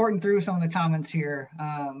 I'm sorting through some of the comments here.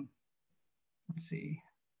 Let's see.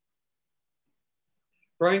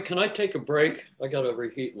 Brian, can I take a break? I got to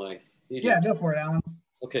reheat my heating. Yeah, go for it, Alan.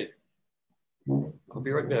 Okay. I'll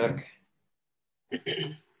be right back.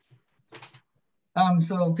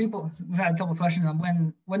 So we've had a couple of questions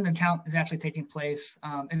on when the count is actually taking place.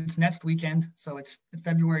 It's next weekend, so it's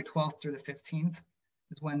February 12th through the 15th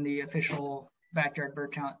is when the official backyard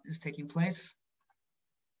bird count is taking place.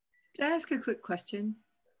 Can I ask a quick question?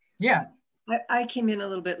 Yeah. I came in a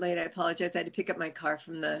little bit late. I apologize. I had to pick up my car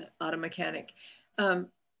from the auto mechanic.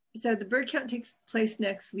 So the bird count takes place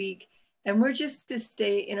next week, and we're just to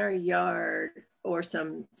stay in our yard or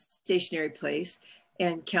some stationary place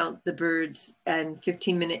and count the birds in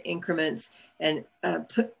 15-minute increments and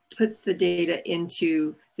put the data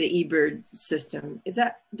into the eBird system.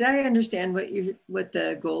 Did I understand what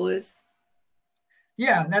the goal is?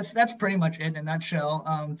 Yeah, that's pretty much it in a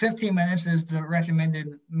nutshell. 15 minutes is the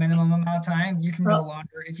recommended minimum amount of time. You can go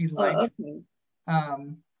longer if you'd like. Okay.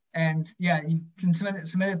 And yeah, you can submit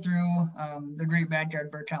it through the Great Backyard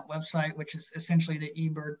Bird Count website, which is essentially the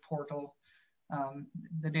eBird portal.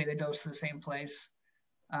 The data goes to the same place.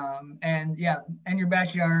 And yeah, in your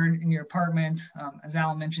backyard, in your apartment, as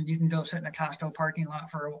Alan mentioned, you can go sit in a Costco parking lot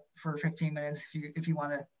for 15 minutes if you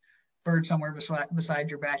want to bird somewhere beside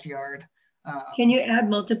your backyard. Can you add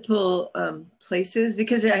multiple places?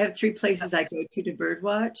 Because I have 3 places I go to bird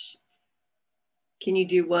watch. Can you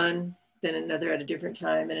do one, then another at a different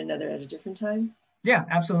time and another at a different time? Yeah,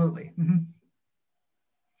 absolutely. Mm-hmm.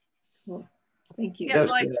 Cool. Thank you. Yes,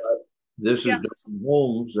 this is Don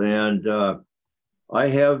Holmes, and I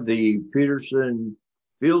have the Peterson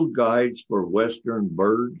Field Guides for Western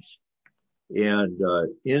Birds. And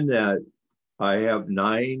in that, I have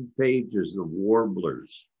 9 pages of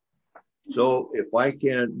warblers. So if I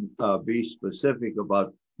can be specific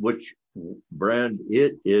about which brand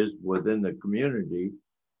it is within the community,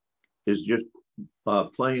 is just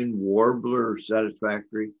plain warbler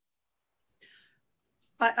satisfactory?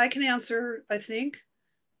 I can answer, I think.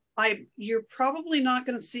 You're probably not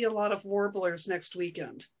going to see a lot of warblers next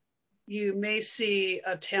weekend. You may see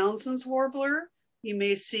a Townsend's warbler, you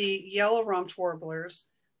may see yellow-rumped warblers,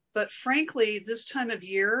 but frankly, this time of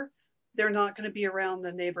year, they're not going to be around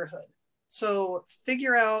the neighborhood. So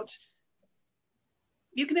figure out,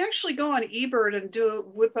 you can actually go on eBird and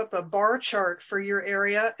whip up a bar chart for your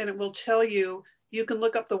area, and it will tell you, you can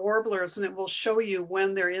look up the warblers and it will show you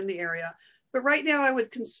when they're in the area. But right now I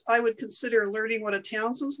would consider learning what a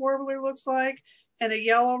Townsend's warbler looks like and a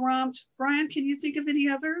yellow-rumped. Brian, can you think of any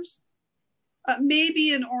others?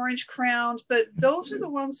 Maybe an orange-crowned, but those are the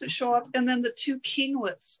ones that show up. And then the 2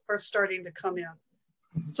 kinglets are starting to come in.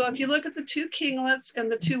 So if you look at the 2 kinglets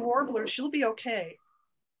and the 2 warblers, you'll be okay.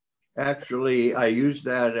 Actually, I use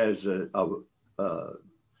that as a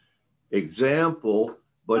example,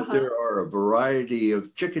 but there are a variety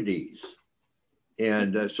of chickadees.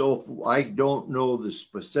 And so if I don't know the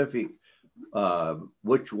specific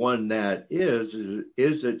which one that is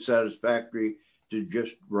it satisfactory to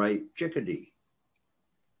just write chickadee?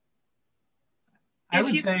 I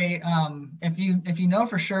would say if you know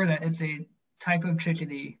for sure that it's a type of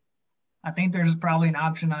chickadee, I think there's probably an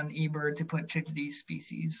option on eBird to put chickadee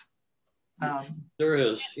species. There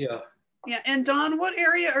is, yeah. Yeah, and Don, what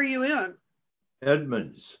area are you in?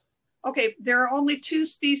 Edmonds. Okay, there are only 2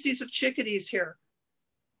 species of chickadees here.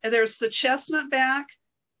 And there's the chestnut back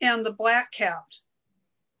and the black capped.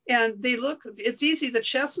 And they look, it's easy. The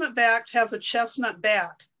chestnut backed has a chestnut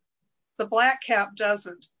back. The black cap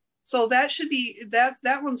doesn't. So that should be, that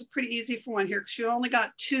one's pretty easy for one here because you only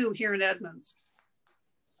got 2 here in Edmonds.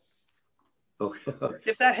 Okay.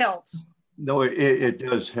 If that helps. No, it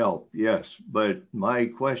does help, yes. But my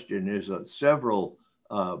question is that several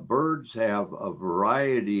birds have a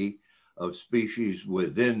variety of species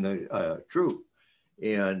within the troop.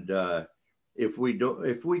 And if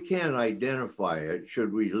we can't identify it,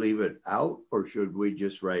 should we leave it out or should we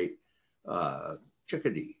just write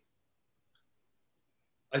chickadee?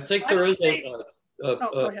 I think there is an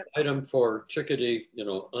item for chickadee, you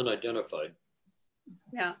know, unidentified.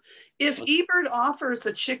 Yeah. If eBird offers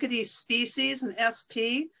a chickadee species, an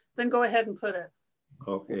SP, then go ahead and put it.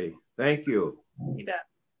 Okay, thank you. You bet.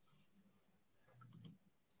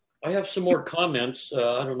 I have some more comments.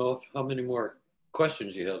 I don't know how many more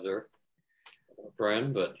questions you have there,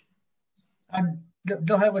 Brian, but.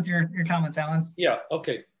 Go ahead with your comments, Alan. Yeah,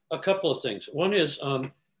 okay. A couple of things. One is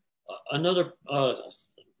another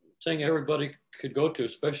thing everybody could go to,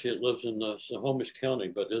 especially it lives in Snohomish County,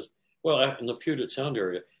 but is, well, in the Puget Sound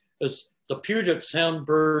area, is the Puget Sound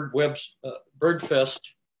Bird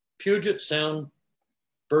Fest, Puget Sound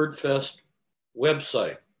Bird Fest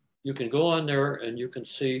website. You can go on there and you can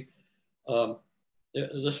see,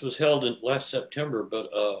 this was held in last September,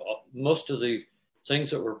 but most of the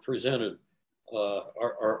things that were presented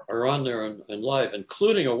are on there and live,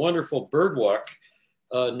 including a wonderful bird walk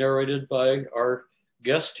narrated by our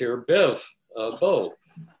guest here, Bev Bowe.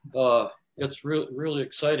 It's really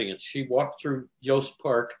exciting. And she walked through Yost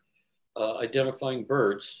Park identifying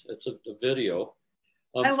birds. It's a video.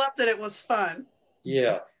 I loved that. It was fun.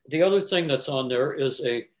 Yeah. The other thing that's on there is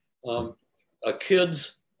a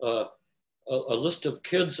kids, a list of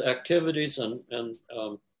kids activities and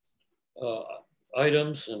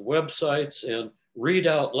items and websites and read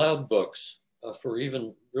out loud books for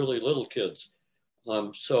even really little kids.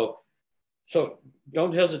 So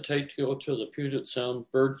don't hesitate to go to the Puget Sound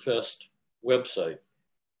Bird Fest website.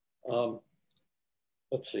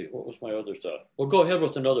 Let's see, what was my other thought? Well, go ahead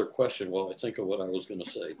with another question while I think of what I was going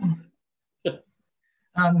to say.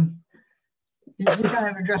 You kind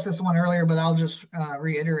of addressed this one earlier, but I'll just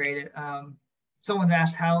reiterate it. Someone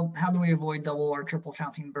asked, how do we avoid double or triple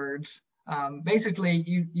counting birds? Basically,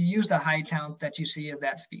 you use the high count that you see of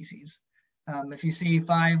that species. If you see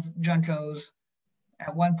 5 juncos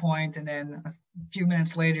at one point, and then a few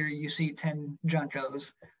minutes later you see 10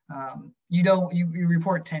 juncos, you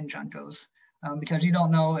report 10 juncos because you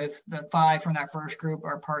don't know if the 5 from that first group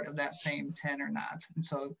are part of that same 10 or not. And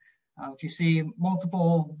so if you see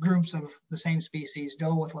multiple groups of the same species,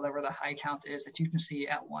 go with whatever the high count is that you can see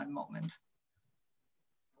at one moment.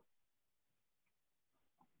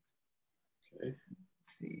 Okay.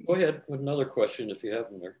 Go ahead with another question if you have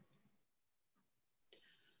them there.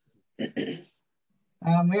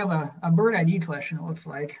 We have a bird ID question, it looks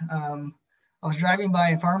like. I was driving by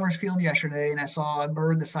a farmer's field yesterday and I saw a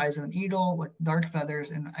bird the size of an eagle with dark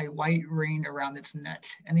feathers and a white ring around its neck.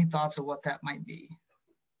 Any thoughts of what that might be?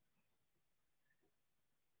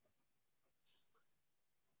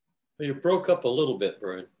 You broke up a little bit,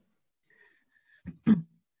 Brian.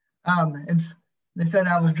 They said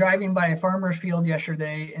I was driving by a farmer's field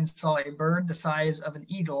yesterday and saw a bird the size of an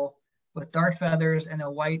eagle with dark feathers and a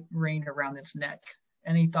white ring around its neck.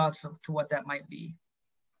 Any thoughts to what that might be?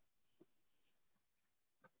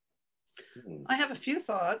 I have a few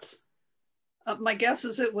thoughts. My guess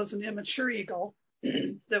is it was an immature eagle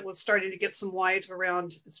that was starting to get some white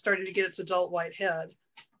around, starting to get its adult white head.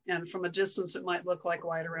 And from a distance, it might look like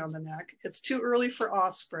white around the neck. It's too early for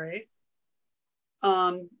osprey.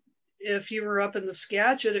 If you were up in the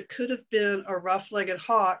Skagit, it could have been a rough-legged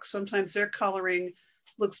hawk. Sometimes their coloring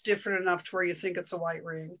looks different enough to where you think it's a white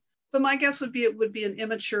ring. But my guess would be it would be an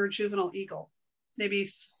immature juvenile eagle, maybe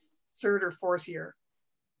 3rd or 4th year.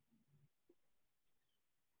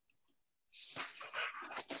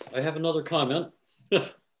 I have another comment.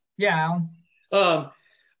 Yeah.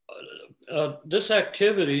 This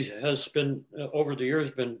activity has been, over the years,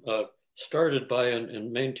 been started by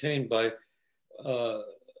and maintained by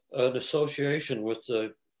an association with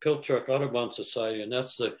the Pilchuck Audubon Society, and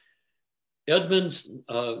that's the Edmonds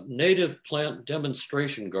Native Plant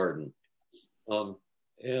Demonstration Garden.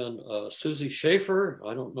 And Susie Schaefer,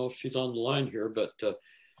 I don't know if she's on the line here, but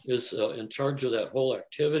is in charge of that whole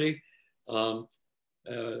activity.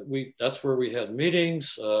 That's where we had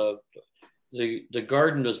meetings. The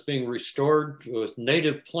garden is being restored with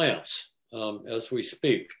native plants as we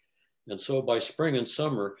speak. And so by spring and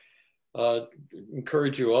summer,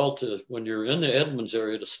 encourage you all to, when you're in the Edmonds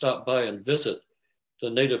area, to stop by and visit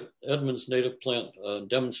the Edmonds Native Plant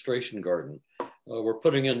Demonstration Garden. We're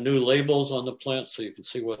putting in new labels on the plants so you can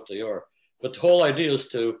see what they are. But the whole idea is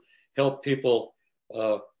to help people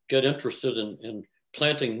get interested in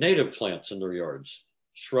planting native plants in their yards,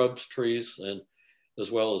 shrubs, trees, and as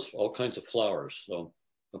well as all kinds of flowers. So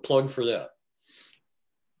a plug for that.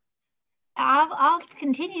 I'll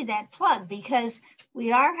continue that plug because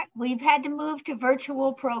we've had to move to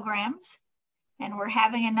virtual programs, and we're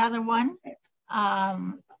having another one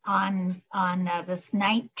on this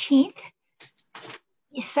 19th.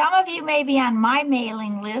 Some of you may be on my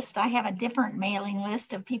mailing list. I have a different mailing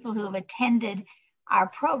list of people who have attended our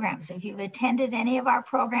programs. If you've attended any of our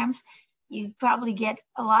programs, you probably get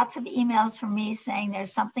lots of emails from me saying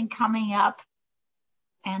there's something coming up.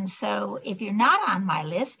 And so if you're not on my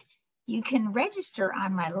list, you can register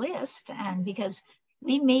on my list. And because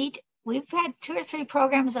we've had 2 or 3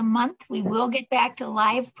 programs a month. We will get back to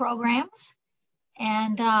live programs.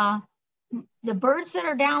 And the birds that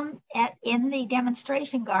are down in the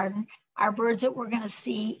demonstration garden are birds that we're going to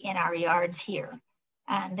see in our yards here.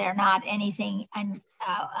 And they're not anything,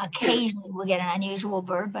 occasionally we'll get an unusual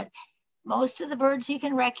bird, but most of the birds you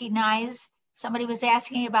can recognize. Somebody was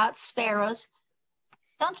asking about sparrows.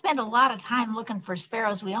 Don't spend a lot of time looking for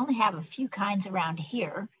sparrows. We only have a few kinds around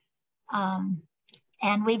here.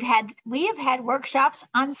 And we have had workshops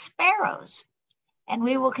on sparrows, and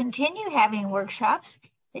we will continue having workshops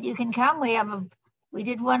that you can come. We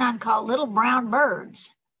did one on called Little Brown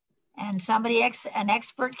Birds, and an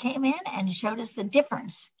expert came in and showed us the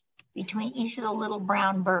difference between each of the little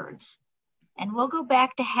brown birds. And we'll go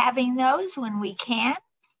back to having those when we can,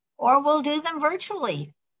 or we'll do them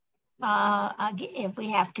virtually if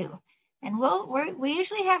we have to. And we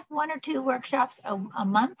usually have 1 or 2 workshops a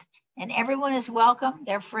month, and everyone is welcome.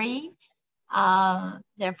 They're free.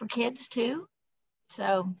 They're for kids too.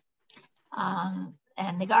 So,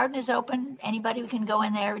 and the garden is open. Anybody can go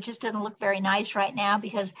in there. It just doesn't look very nice right now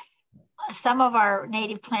because some of our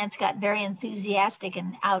native plants got very enthusiastic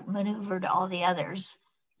and outmaneuvered all the others.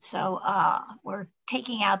 So we're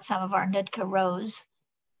taking out some of our Nootka Rose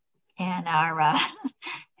and our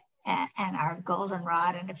and our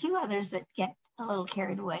goldenrod and a few others that get a little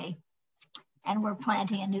carried away. And we're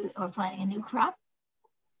planting a new crop,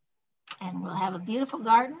 and we'll have a beautiful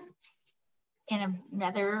garden in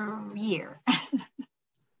another year.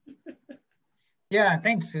 Yeah,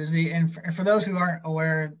 thanks, Susie. And for those who aren't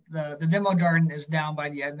aware, the demo garden is down by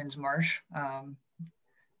the Edmonds Marsh, down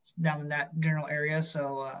in that general area.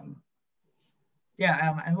 So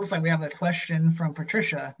it looks like we have a question from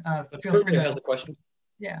Patricia. Feel free to have the question.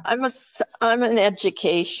 Yeah, I'm in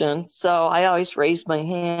education, so I always raise my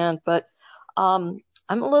hand, but I'm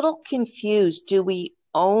a little confused. Do we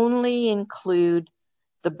only include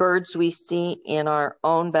the birds we see in our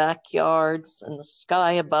own backyards and the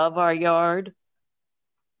sky above our yard?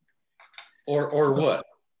 Or what?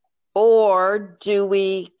 Or can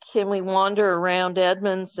we wander around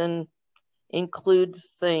Edmonds and include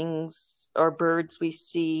things or birds we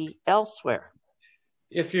see elsewhere?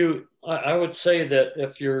 I would say that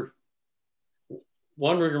if you're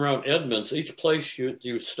wandering around Edmonds, each place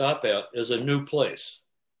you stop at is a new place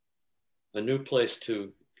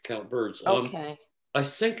to count birds. Okay. I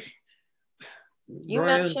think you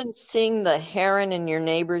Brian mentioned seeing the heron in your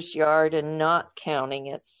neighbor's yard and not counting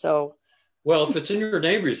it. So, well, if it's in your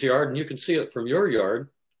neighbor's yard and you can see it from your yard,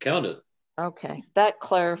 count it. Okay, that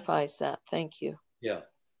clarifies that. Thank you. Yeah.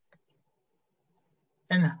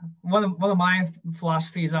 And one of my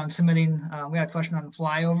philosophies on submitting, we had a question on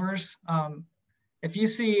flyovers. If you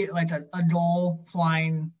see like a gull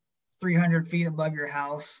flying 300 feet above your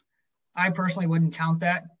house, I personally wouldn't count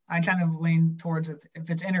that. I kind of lean towards if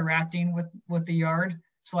it's interacting with the yard.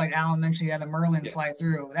 So like Alan mentioned, you had a merlin fly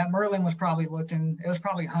through. That merlin was probably hunting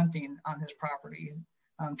on his property,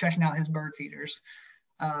 checking out his bird feeders.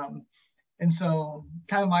 And so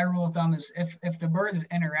kind of my rule of thumb is if the bird is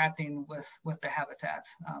interacting with the habitat,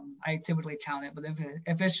 I typically count it. But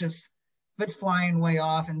if it's flying way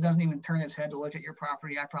off and doesn't even turn its head to look at your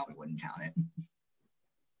property, I probably wouldn't count it.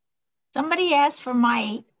 Somebody asked for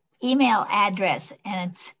my email address,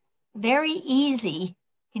 and it's very easy.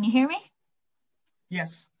 Can you hear me?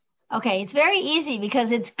 Yes. Okay, it's very easy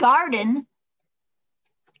because it's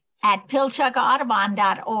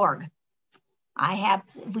garden@pilchuckaudubon.org.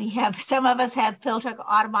 Some of us have Pilchuck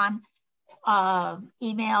Audubon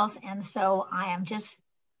emails, and so I am just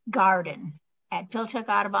garden@Pilchuck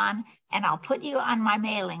Audubon, and I'll put you on my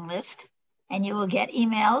mailing list, and you will get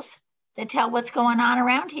emails that tell what's going on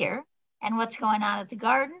around here and what's going on at the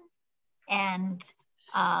garden, and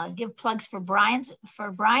give plugs for Brian.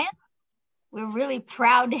 We're really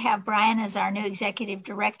proud to have Brian as our new executive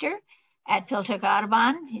director at Pilchuck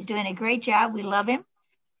Audubon. He's doing a great job. We love him.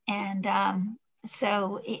 And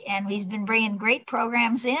and he's been bringing great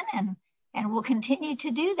programs in, and we'll continue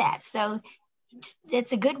to do that. So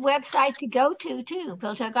it's a good website to go to too,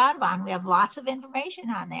 Pilchuck Audubon. We have lots of information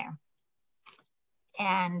on there.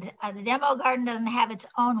 And the demo garden doesn't have its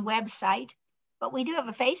own website, but we do have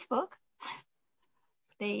a Facebook,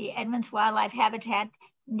 the Edmonds Wildlife Habitat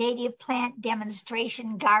Native Plant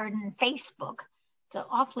Demonstration Garden Facebook. It's an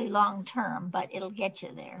awfully long term, but it'll get you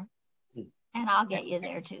there. And I'll get you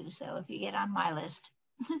there too. So if you get on my list.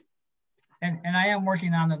 And I am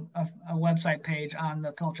working on a website page on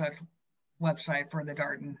the Pilchuck website for the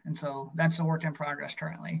garden. And so that's a work in progress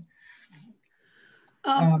currently.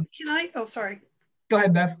 Can I, oh, sorry. Go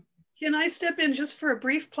ahead, Beth. Can I step in just for a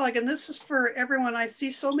brief plug? And this is for everyone. I see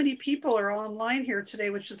so many people are online here today,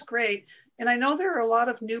 which is great. And I know there are a lot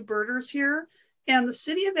of new birders here. And the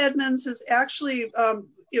city of Edmonds is actually,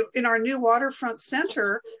 in our new waterfront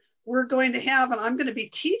center, we're going to have, and I'm going to be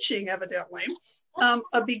teaching evidently,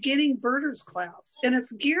 a beginning birders class. And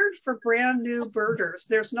it's geared for brand new birders.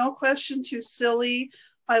 There's no question too silly.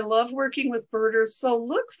 I love working with birders. So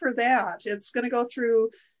look for that. It's going to go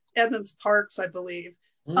through Edmonds Parks, I believe.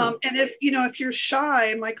 And if you're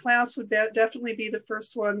shy, my class would definitely be the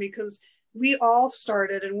first one, because we all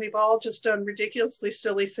started and we've all just done ridiculously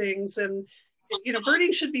silly things, and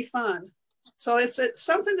birding should be fun. So it's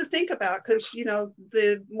something to think about, because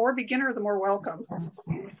the more beginner, the more welcome.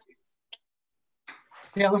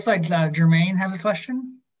 Yeah, it looks like Jermaine has a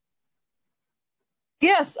question.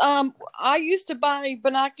 Yes, I used to buy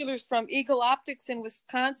binoculars from Eagle Optics in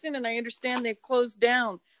Wisconsin, and I understand they've closed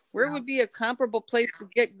down. Where would be a comparable place to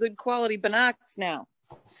get good quality binocs now?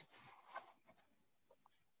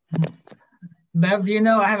 Bev, do you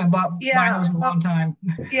know? I haven't bought binos in a long time.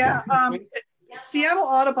 Yeah, Seattle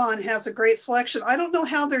Audubon has a great selection. I don't know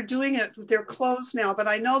how they're doing it. They're closed now, but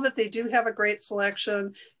I know that they do have a great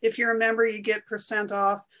selection. If you're a member, you get %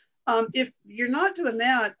 off. If you're not doing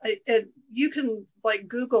that, you can like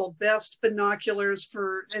Google best binoculars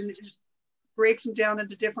and it breaks them down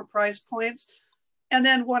into different price points. And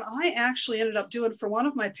then what I actually ended up doing for one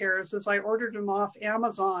of my pairs is I ordered them off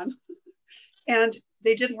Amazon and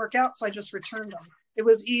they didn't work out. So I just returned them. It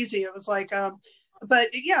was easy. It was like, but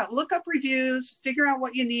yeah, look up reviews, figure out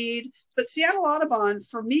what you need. But Seattle Audubon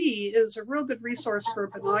for me is a real good resource for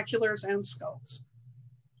binoculars and scopes.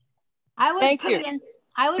 I would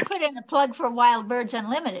put in a plug for Wild Birds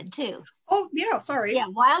Unlimited too. Oh yeah, sorry. Yeah,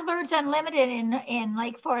 Wild Birds Unlimited in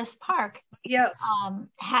Lake Forest Park. Yes.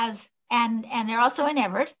 Has and they're also in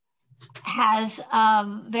Everett, has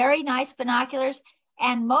very nice binoculars.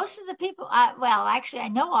 And most of the people, well, actually, I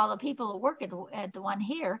know all the people who work at the one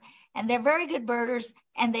here, and they're very good birders,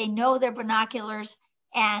 and they know their binoculars.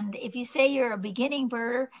 And if you say you're a beginning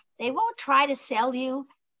birder, they won't try to sell you,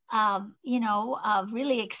 a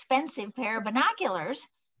really expensive pair of binoculars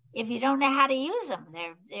if you don't know how to use them.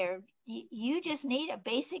 You just need a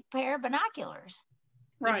basic pair of binoculars.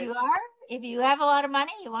 Right. If you have a lot of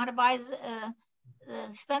money, you want to buy the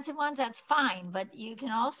expensive ones, that's fine. But you can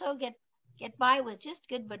also get by with just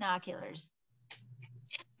good binoculars.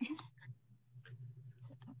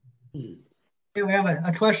 Okay, we have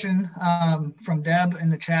a question from Deb in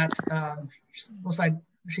the chat. Looks like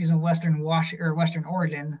she's in Western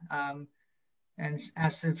Oregon, and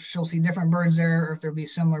asks if she'll see different birds there or if there'll be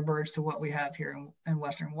similar birds to what we have here in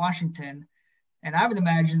Western Washington. And I would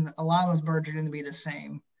imagine a lot of those birds are going to be the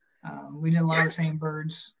same. We did a lot of the same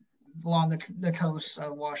birds along the coasts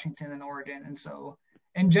of Washington and Oregon. And so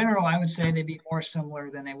in general, I would say they'd be more similar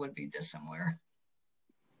than they would be dissimilar.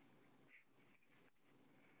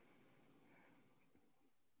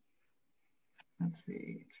 Let's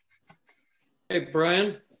see. Hey,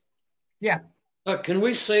 Brian. Yeah. Can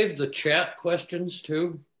we save the chat questions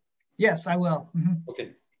too? Yes, I will. Mm-hmm.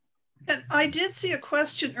 Okay. And I did see a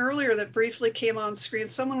question earlier that briefly came on screen.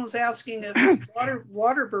 Someone was asking if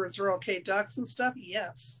water birds are okay, ducks and stuff.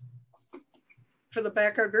 Yes. For the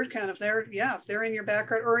backyard bird count, if they're in your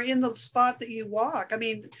backyard or in the spot that you walk. I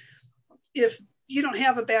mean, if you don't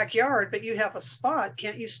have a backyard, but you have a spot,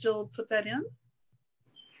 can't you still put that in?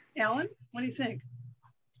 Alan, what do you think?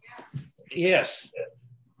 Yes.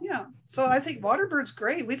 Yeah, so I think water bird's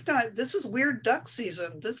great. This is weird duck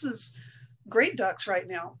season. This is great ducks right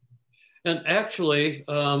now. And actually,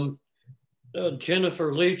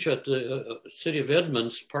 Jennifer Leach at the City of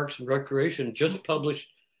Edmonds Parks and Recreation just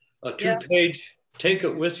published a 2-page Take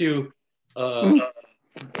It With You you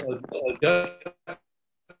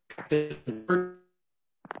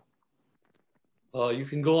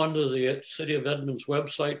can go onto the City of Edmonds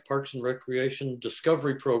website, Parks and Recreation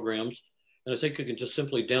Discovery Programs, and I think you can just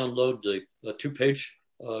simply download the 2-page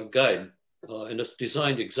guide. and it's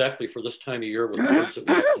designed exactly for this time of year with birds that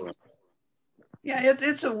we want. Yeah,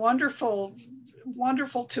 it's a wonderful,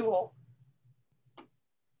 wonderful tool.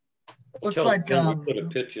 Looks Tell like Ken we put a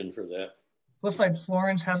pitch in for that. looks like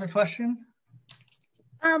Florence has a question.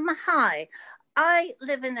 Hi. I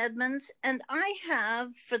live in Edmonds, and I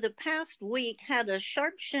have for the past week had a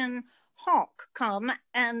sharp-shinned hawk come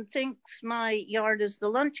and thinks my yard is the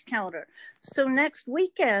lunch counter. So next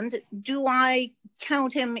weekend, do I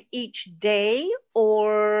count him each day,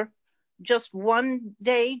 or just one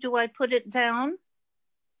day do I put it down?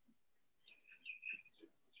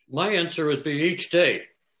 My answer would be each day.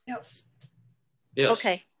 Yes. Yes.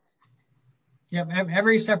 Okay. Yep,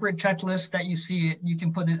 every separate checklist that you see it, you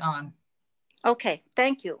can put it on. Okay,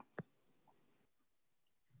 thank you.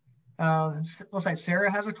 Looks like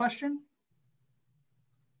Sarah has a question.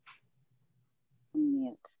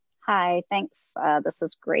 Mute. Hi, thanks. This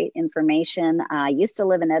is great information. I used to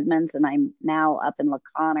live in Edmonds and I'm now up in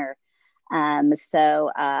LaConner.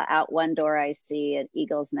 So out one door I see an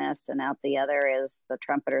eagle's nest and out the other is the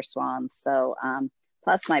trumpeter swan. So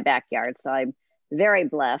plus my backyard. So I'm very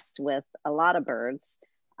blessed with a lot of birds.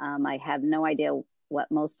 I have no idea what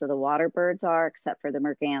most of the water birds are except for the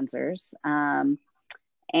mergansers.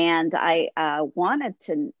 And I wanted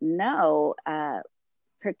to know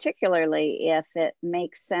particularly if it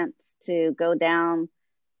makes sense to go down,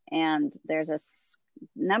 and there's a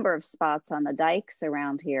number of spots on the dikes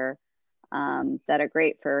around here that are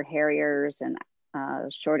great for harriers and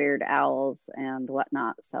short-eared owls and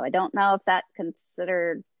whatnot. So I don't know if that's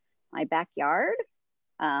considered my backyard.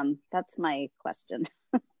 That's my question.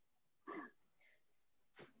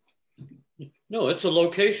 No, it's a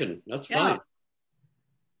location. That's fine.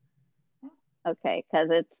 Okay, because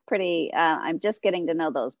it's pretty, I'm just getting to know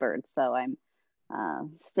those birds, so I'm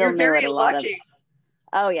still You're new very at a lot lucky. of.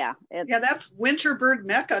 Oh yeah, Yeah, that's winter bird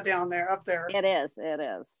mecca down there, up there. It is.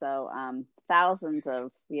 So thousands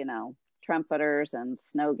of, trumpeters and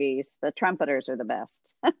snow geese. The trumpeters are the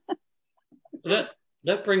best.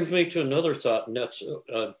 That brings me to another thought, and that's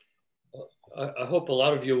I hope a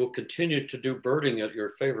lot of you will continue to do birding at your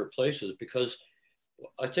favorite places, because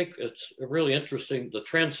I think it's really interesting, the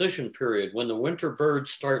transition period when the winter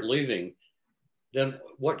birds start leaving, then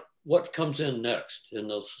what comes in next in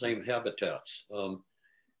those same habitats. And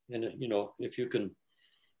if you can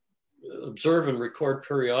observe and record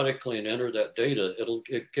periodically and enter that data, it'll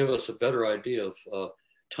give us a better idea of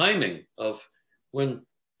timing of when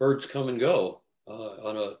birds come and go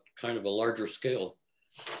on a kind of a larger scale.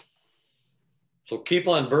 So keep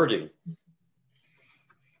on birding.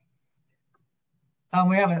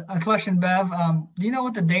 We have a question, Bev. Do you know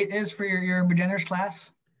what the date is for your beginners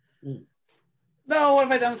class? No, what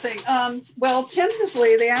have I done think? Well,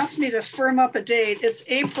 tentatively, they asked me to firm up a date. It's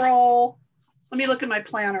April, let me look at my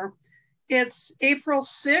planner. It's April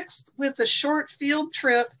 6th with a short field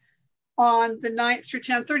trip on the 9th through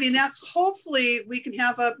 10:30. And that's hopefully we can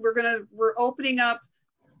have up, we're opening up.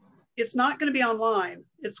 It's not going to be online.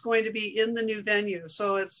 It's going to be in the new venue.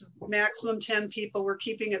 So it's maximum 10 people. We're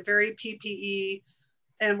keeping it very PPE.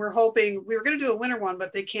 And we're hoping, we were going to do a winter one,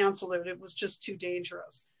 but they canceled it. It was just too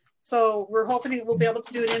dangerous. So we're hoping we'll be able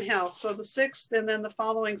to do it in-house. So the 6th, and then the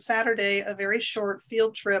following Saturday, a very short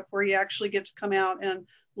field trip where you actually get to come out and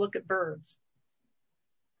look at birds.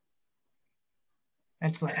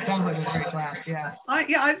 Excellent. Sounds like a great class. Yeah.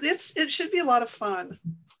 It should be a lot of fun.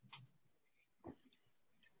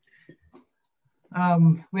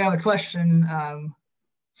 We have a question.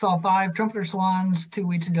 Saw 5 trumpeter swans 2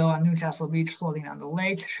 weeks ago on Newcastle Beach floating on the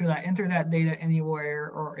lake. Should I enter that data anywhere,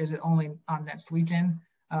 or is it only on next weekend?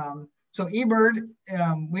 So eBird,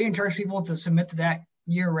 we encourage people to submit to that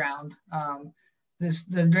year round.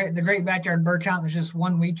 The Great Backyard Bird Count is just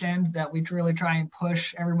one weekend that we really try and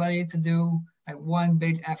push everybody to do one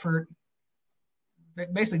big effort,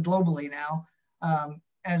 basically globally now,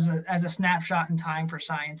 as a snapshot in time for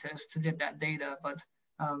scientists to get that data. But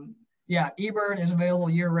yeah, eBird is available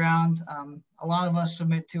year round. A lot of us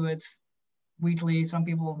submit to it weekly. Some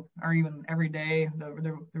people are even every day.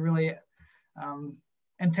 They're really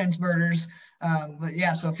intense birders. But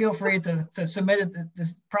yeah, so feel free to submit it.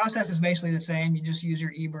 This process is basically the same. You just use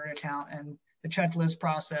your eBird account, and the checklist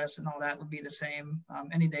process and all that would be the same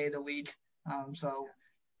any day of the week. So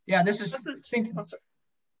yeah, this is,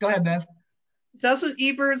 go ahead, Bev. Doesn't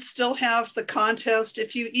eBird still have the contest?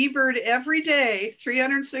 If you eBird every day,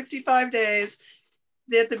 365 days,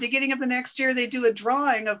 at the beginning of the next year, they do a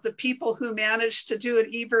drawing of the people who managed to do an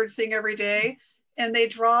eBird thing every day. And they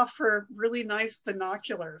draw for really nice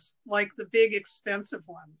binoculars, like the big expensive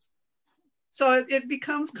ones. So it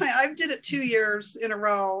becomes kind of, I did it 2 years in a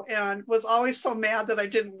row and was always so mad that I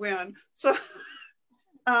didn't win. So,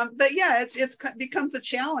 but yeah, it becomes a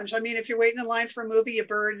challenge. I mean, if you're waiting in line for a movie, you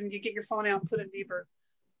bird and you get your phone out and put in eBird.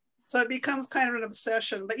 So it becomes kind of an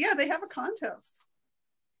obsession, but yeah, they have a contest.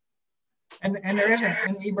 And there is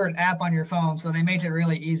an eBird app on your phone, so they made it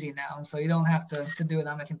really easy now. So you don't have to do it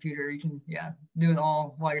on the computer. You can, yeah, do it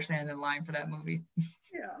all while you're standing in line for that movie.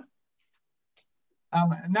 Yeah.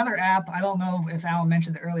 Another app, I don't know if Alan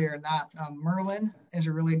mentioned it earlier or not, Merlin is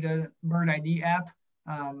a really good bird ID app.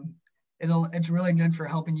 It's really good for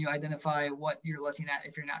helping you identify what you're looking at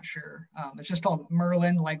if you're not sure. It's just called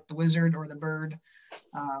Merlin, like the wizard or the bird.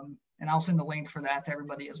 And I'll send the link for that to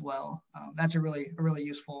everybody as well. That's a really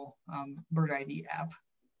useful bird ID app.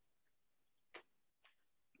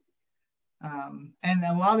 And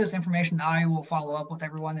a lot of this information, I will follow up with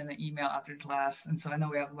everyone in the email after class. And so I know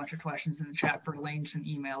we have a bunch of questions in the chat for links and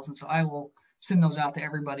emails. And so I will send those out to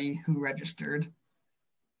everybody who registered.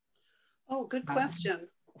 Oh, good question.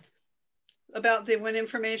 About when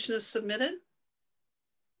information is submitted?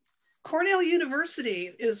 Cornell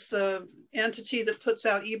University is the entity that puts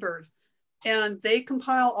out eBird. And they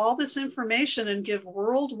compile all this information and give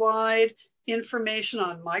worldwide information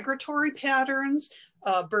on migratory patterns,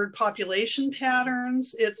 bird population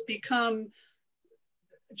patterns. It's become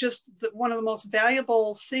just one of the most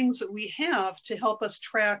valuable things that we have to help us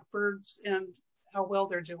track birds and how well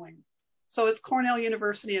they're doing. So it's Cornell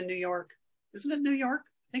University in New York. Isn't it New York?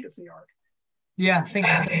 I think it's New York. Yeah, I think.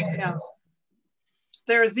 Yeah.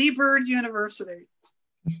 They're the Bird University.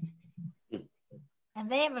 And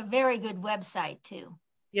they have a very good website too.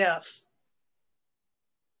 Yes.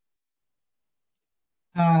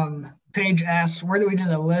 Paige asks, where do we do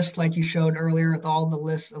the list like you showed earlier with all the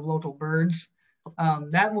lists of local birds?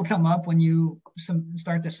 That will come up when you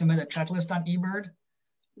start to submit a checklist on eBird.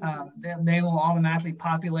 They will automatically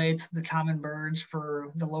populate the common birds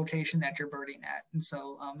for the location that you're birding at. And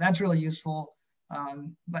so that's really useful.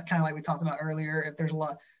 But kind of like we talked about earlier, if there's a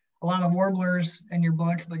lot of warblers in your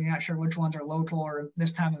book, but you're not sure which ones are local or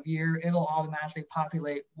this time of year, it'll automatically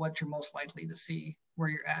populate what you're most likely to see where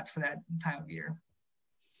you're at for that time of year.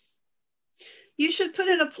 You should put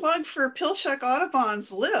in a plug for Pilchuck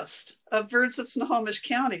Audubon's list of birds of Snohomish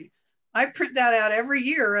County. I print that out every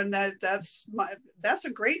year, and that's a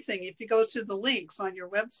great thing if you go to the links on your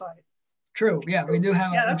website. True. Yeah, we do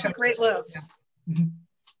have. Yeah, that's a great list. Yeah.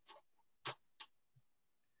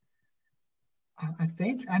 I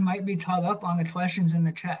think I might be caught up on the questions in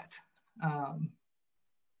the chat. Does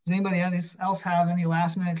anybody else have any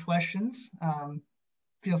last minute questions?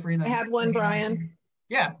 Feel free to. I had one, Brian.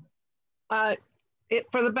 Yeah.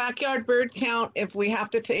 For the backyard bird count, if we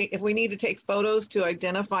need to take photos to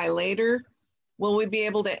identify later, will we be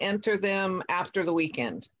able to enter them after the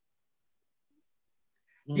weekend?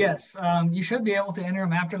 Yes, you should be able to enter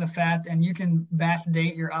them after the fact, and you can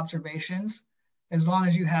backdate your observations as long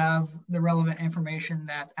as you have the relevant information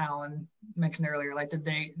that Alan mentioned earlier, like the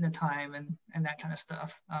date and the time and that kind of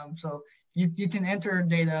stuff. So you can enter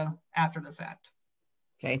data after the fact.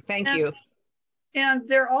 Okay, thank you. And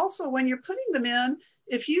they're also, when you're putting them in,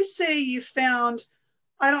 if you say you found,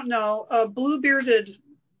 I don't know, a blue-bearded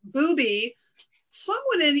booby,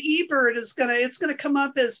 someone in eBird it's gonna come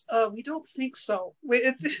up as, we don't think so.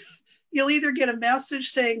 You'll either get a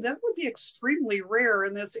message saying that would be extremely rare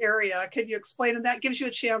in this area. Can you explain? And that gives you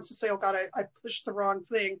a chance to say, oh God, I pushed the wrong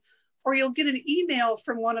thing. Or you'll get an email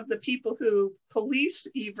from one of the people who police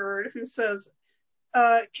eBird who says,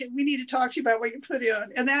 we need to talk to you about what you put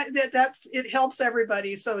in. And it helps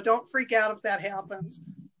everybody. So don't freak out if that happens.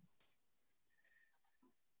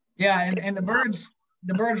 Yeah, and the birds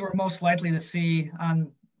we're most likely to see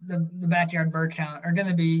on the backyard bird count are going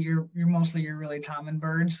to be mostly your really common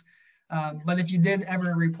birds. But if you did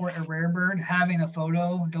ever report a rare bird, having a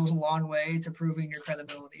photo goes a long way to proving your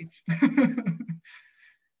credibility.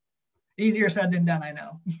 Easier said than done, I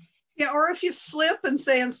know. Yeah, or if you slip and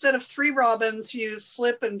say instead of 3 robins, you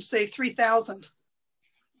slip and say 3,000.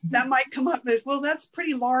 That might come up as, well, that's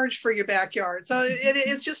pretty large for your backyard. So it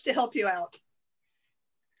is just to help you out.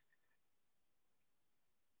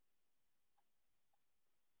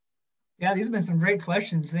 Yeah, these have been some great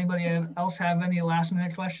questions. Anybody else have any last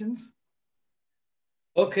minute questions?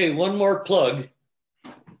 Okay, one more plug.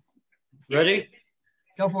 Ready?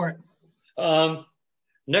 Go for it.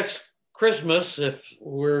 Next Christmas, if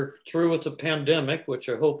we're through with the pandemic, which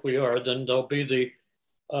I hope we are, then there'll be the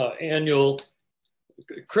annual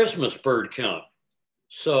Christmas bird count.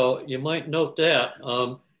 So you might note that.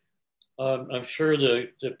 I'm sure the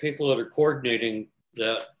people that are coordinating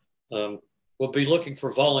that will be looking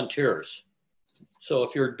for volunteers. So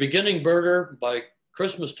if you're a beginning birder, by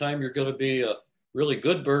Christmas time, you're going to be a really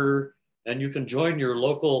good birder, and you can join your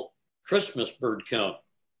local Christmas bird count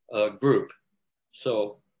group.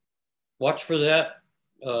 So watch for that,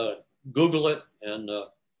 Google it, and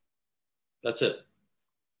that's it.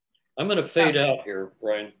 I'm going to fade out here,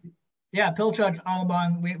 Brian. Yeah, Pilchuck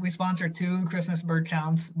Audubon, we sponsor 2 Christmas bird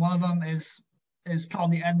counts. One of them is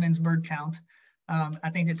called the Edmonds Bird Count. I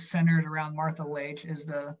think it's centered around Martha Lake is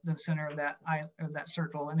the center of that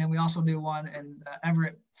circle. And then we also do one in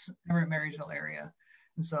Everett, Marysville area.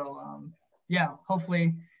 And so, yeah,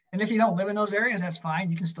 hopefully, and if you don't live in those areas, that's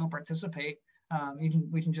fine. You can still participate.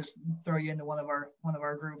 We can just throw you into one of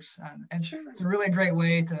our groups. And Sure. It's a really great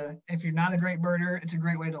way to, if you're not a great birder, it's a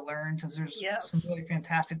great way to learn, because there's some really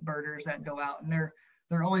fantastic birders that go out, and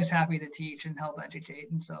they're always happy to teach and help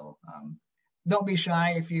educate. And so, don't be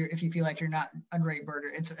shy if you feel like you're not a great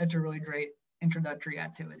birder. It's a really great introductory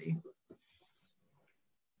activity.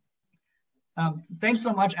 Thanks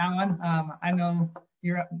so much, Alan. I know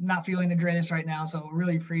you're not feeling the greatest right now, so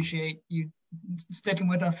really appreciate you sticking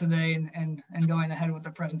with us today and going ahead with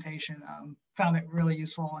the presentation. Found it really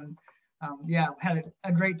useful, and yeah, had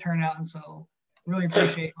a great turnout, and so really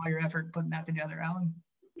appreciate all your effort putting that together, Alan.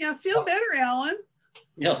 Yeah, feel better, Alan.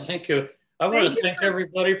 Yeah, thank you. I want to thank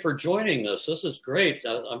everybody for joining this. This is great.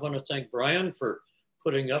 I want to thank Brian for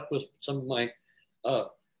putting up with some of my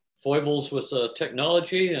foibles with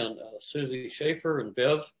technology, and Susie Schaefer and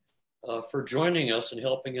Bev for joining us and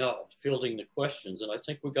helping out fielding the questions. And I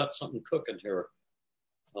think we got something cooking here.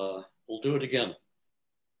 We'll do it again.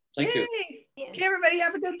 Thank you. Okay, everybody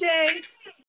have a good day.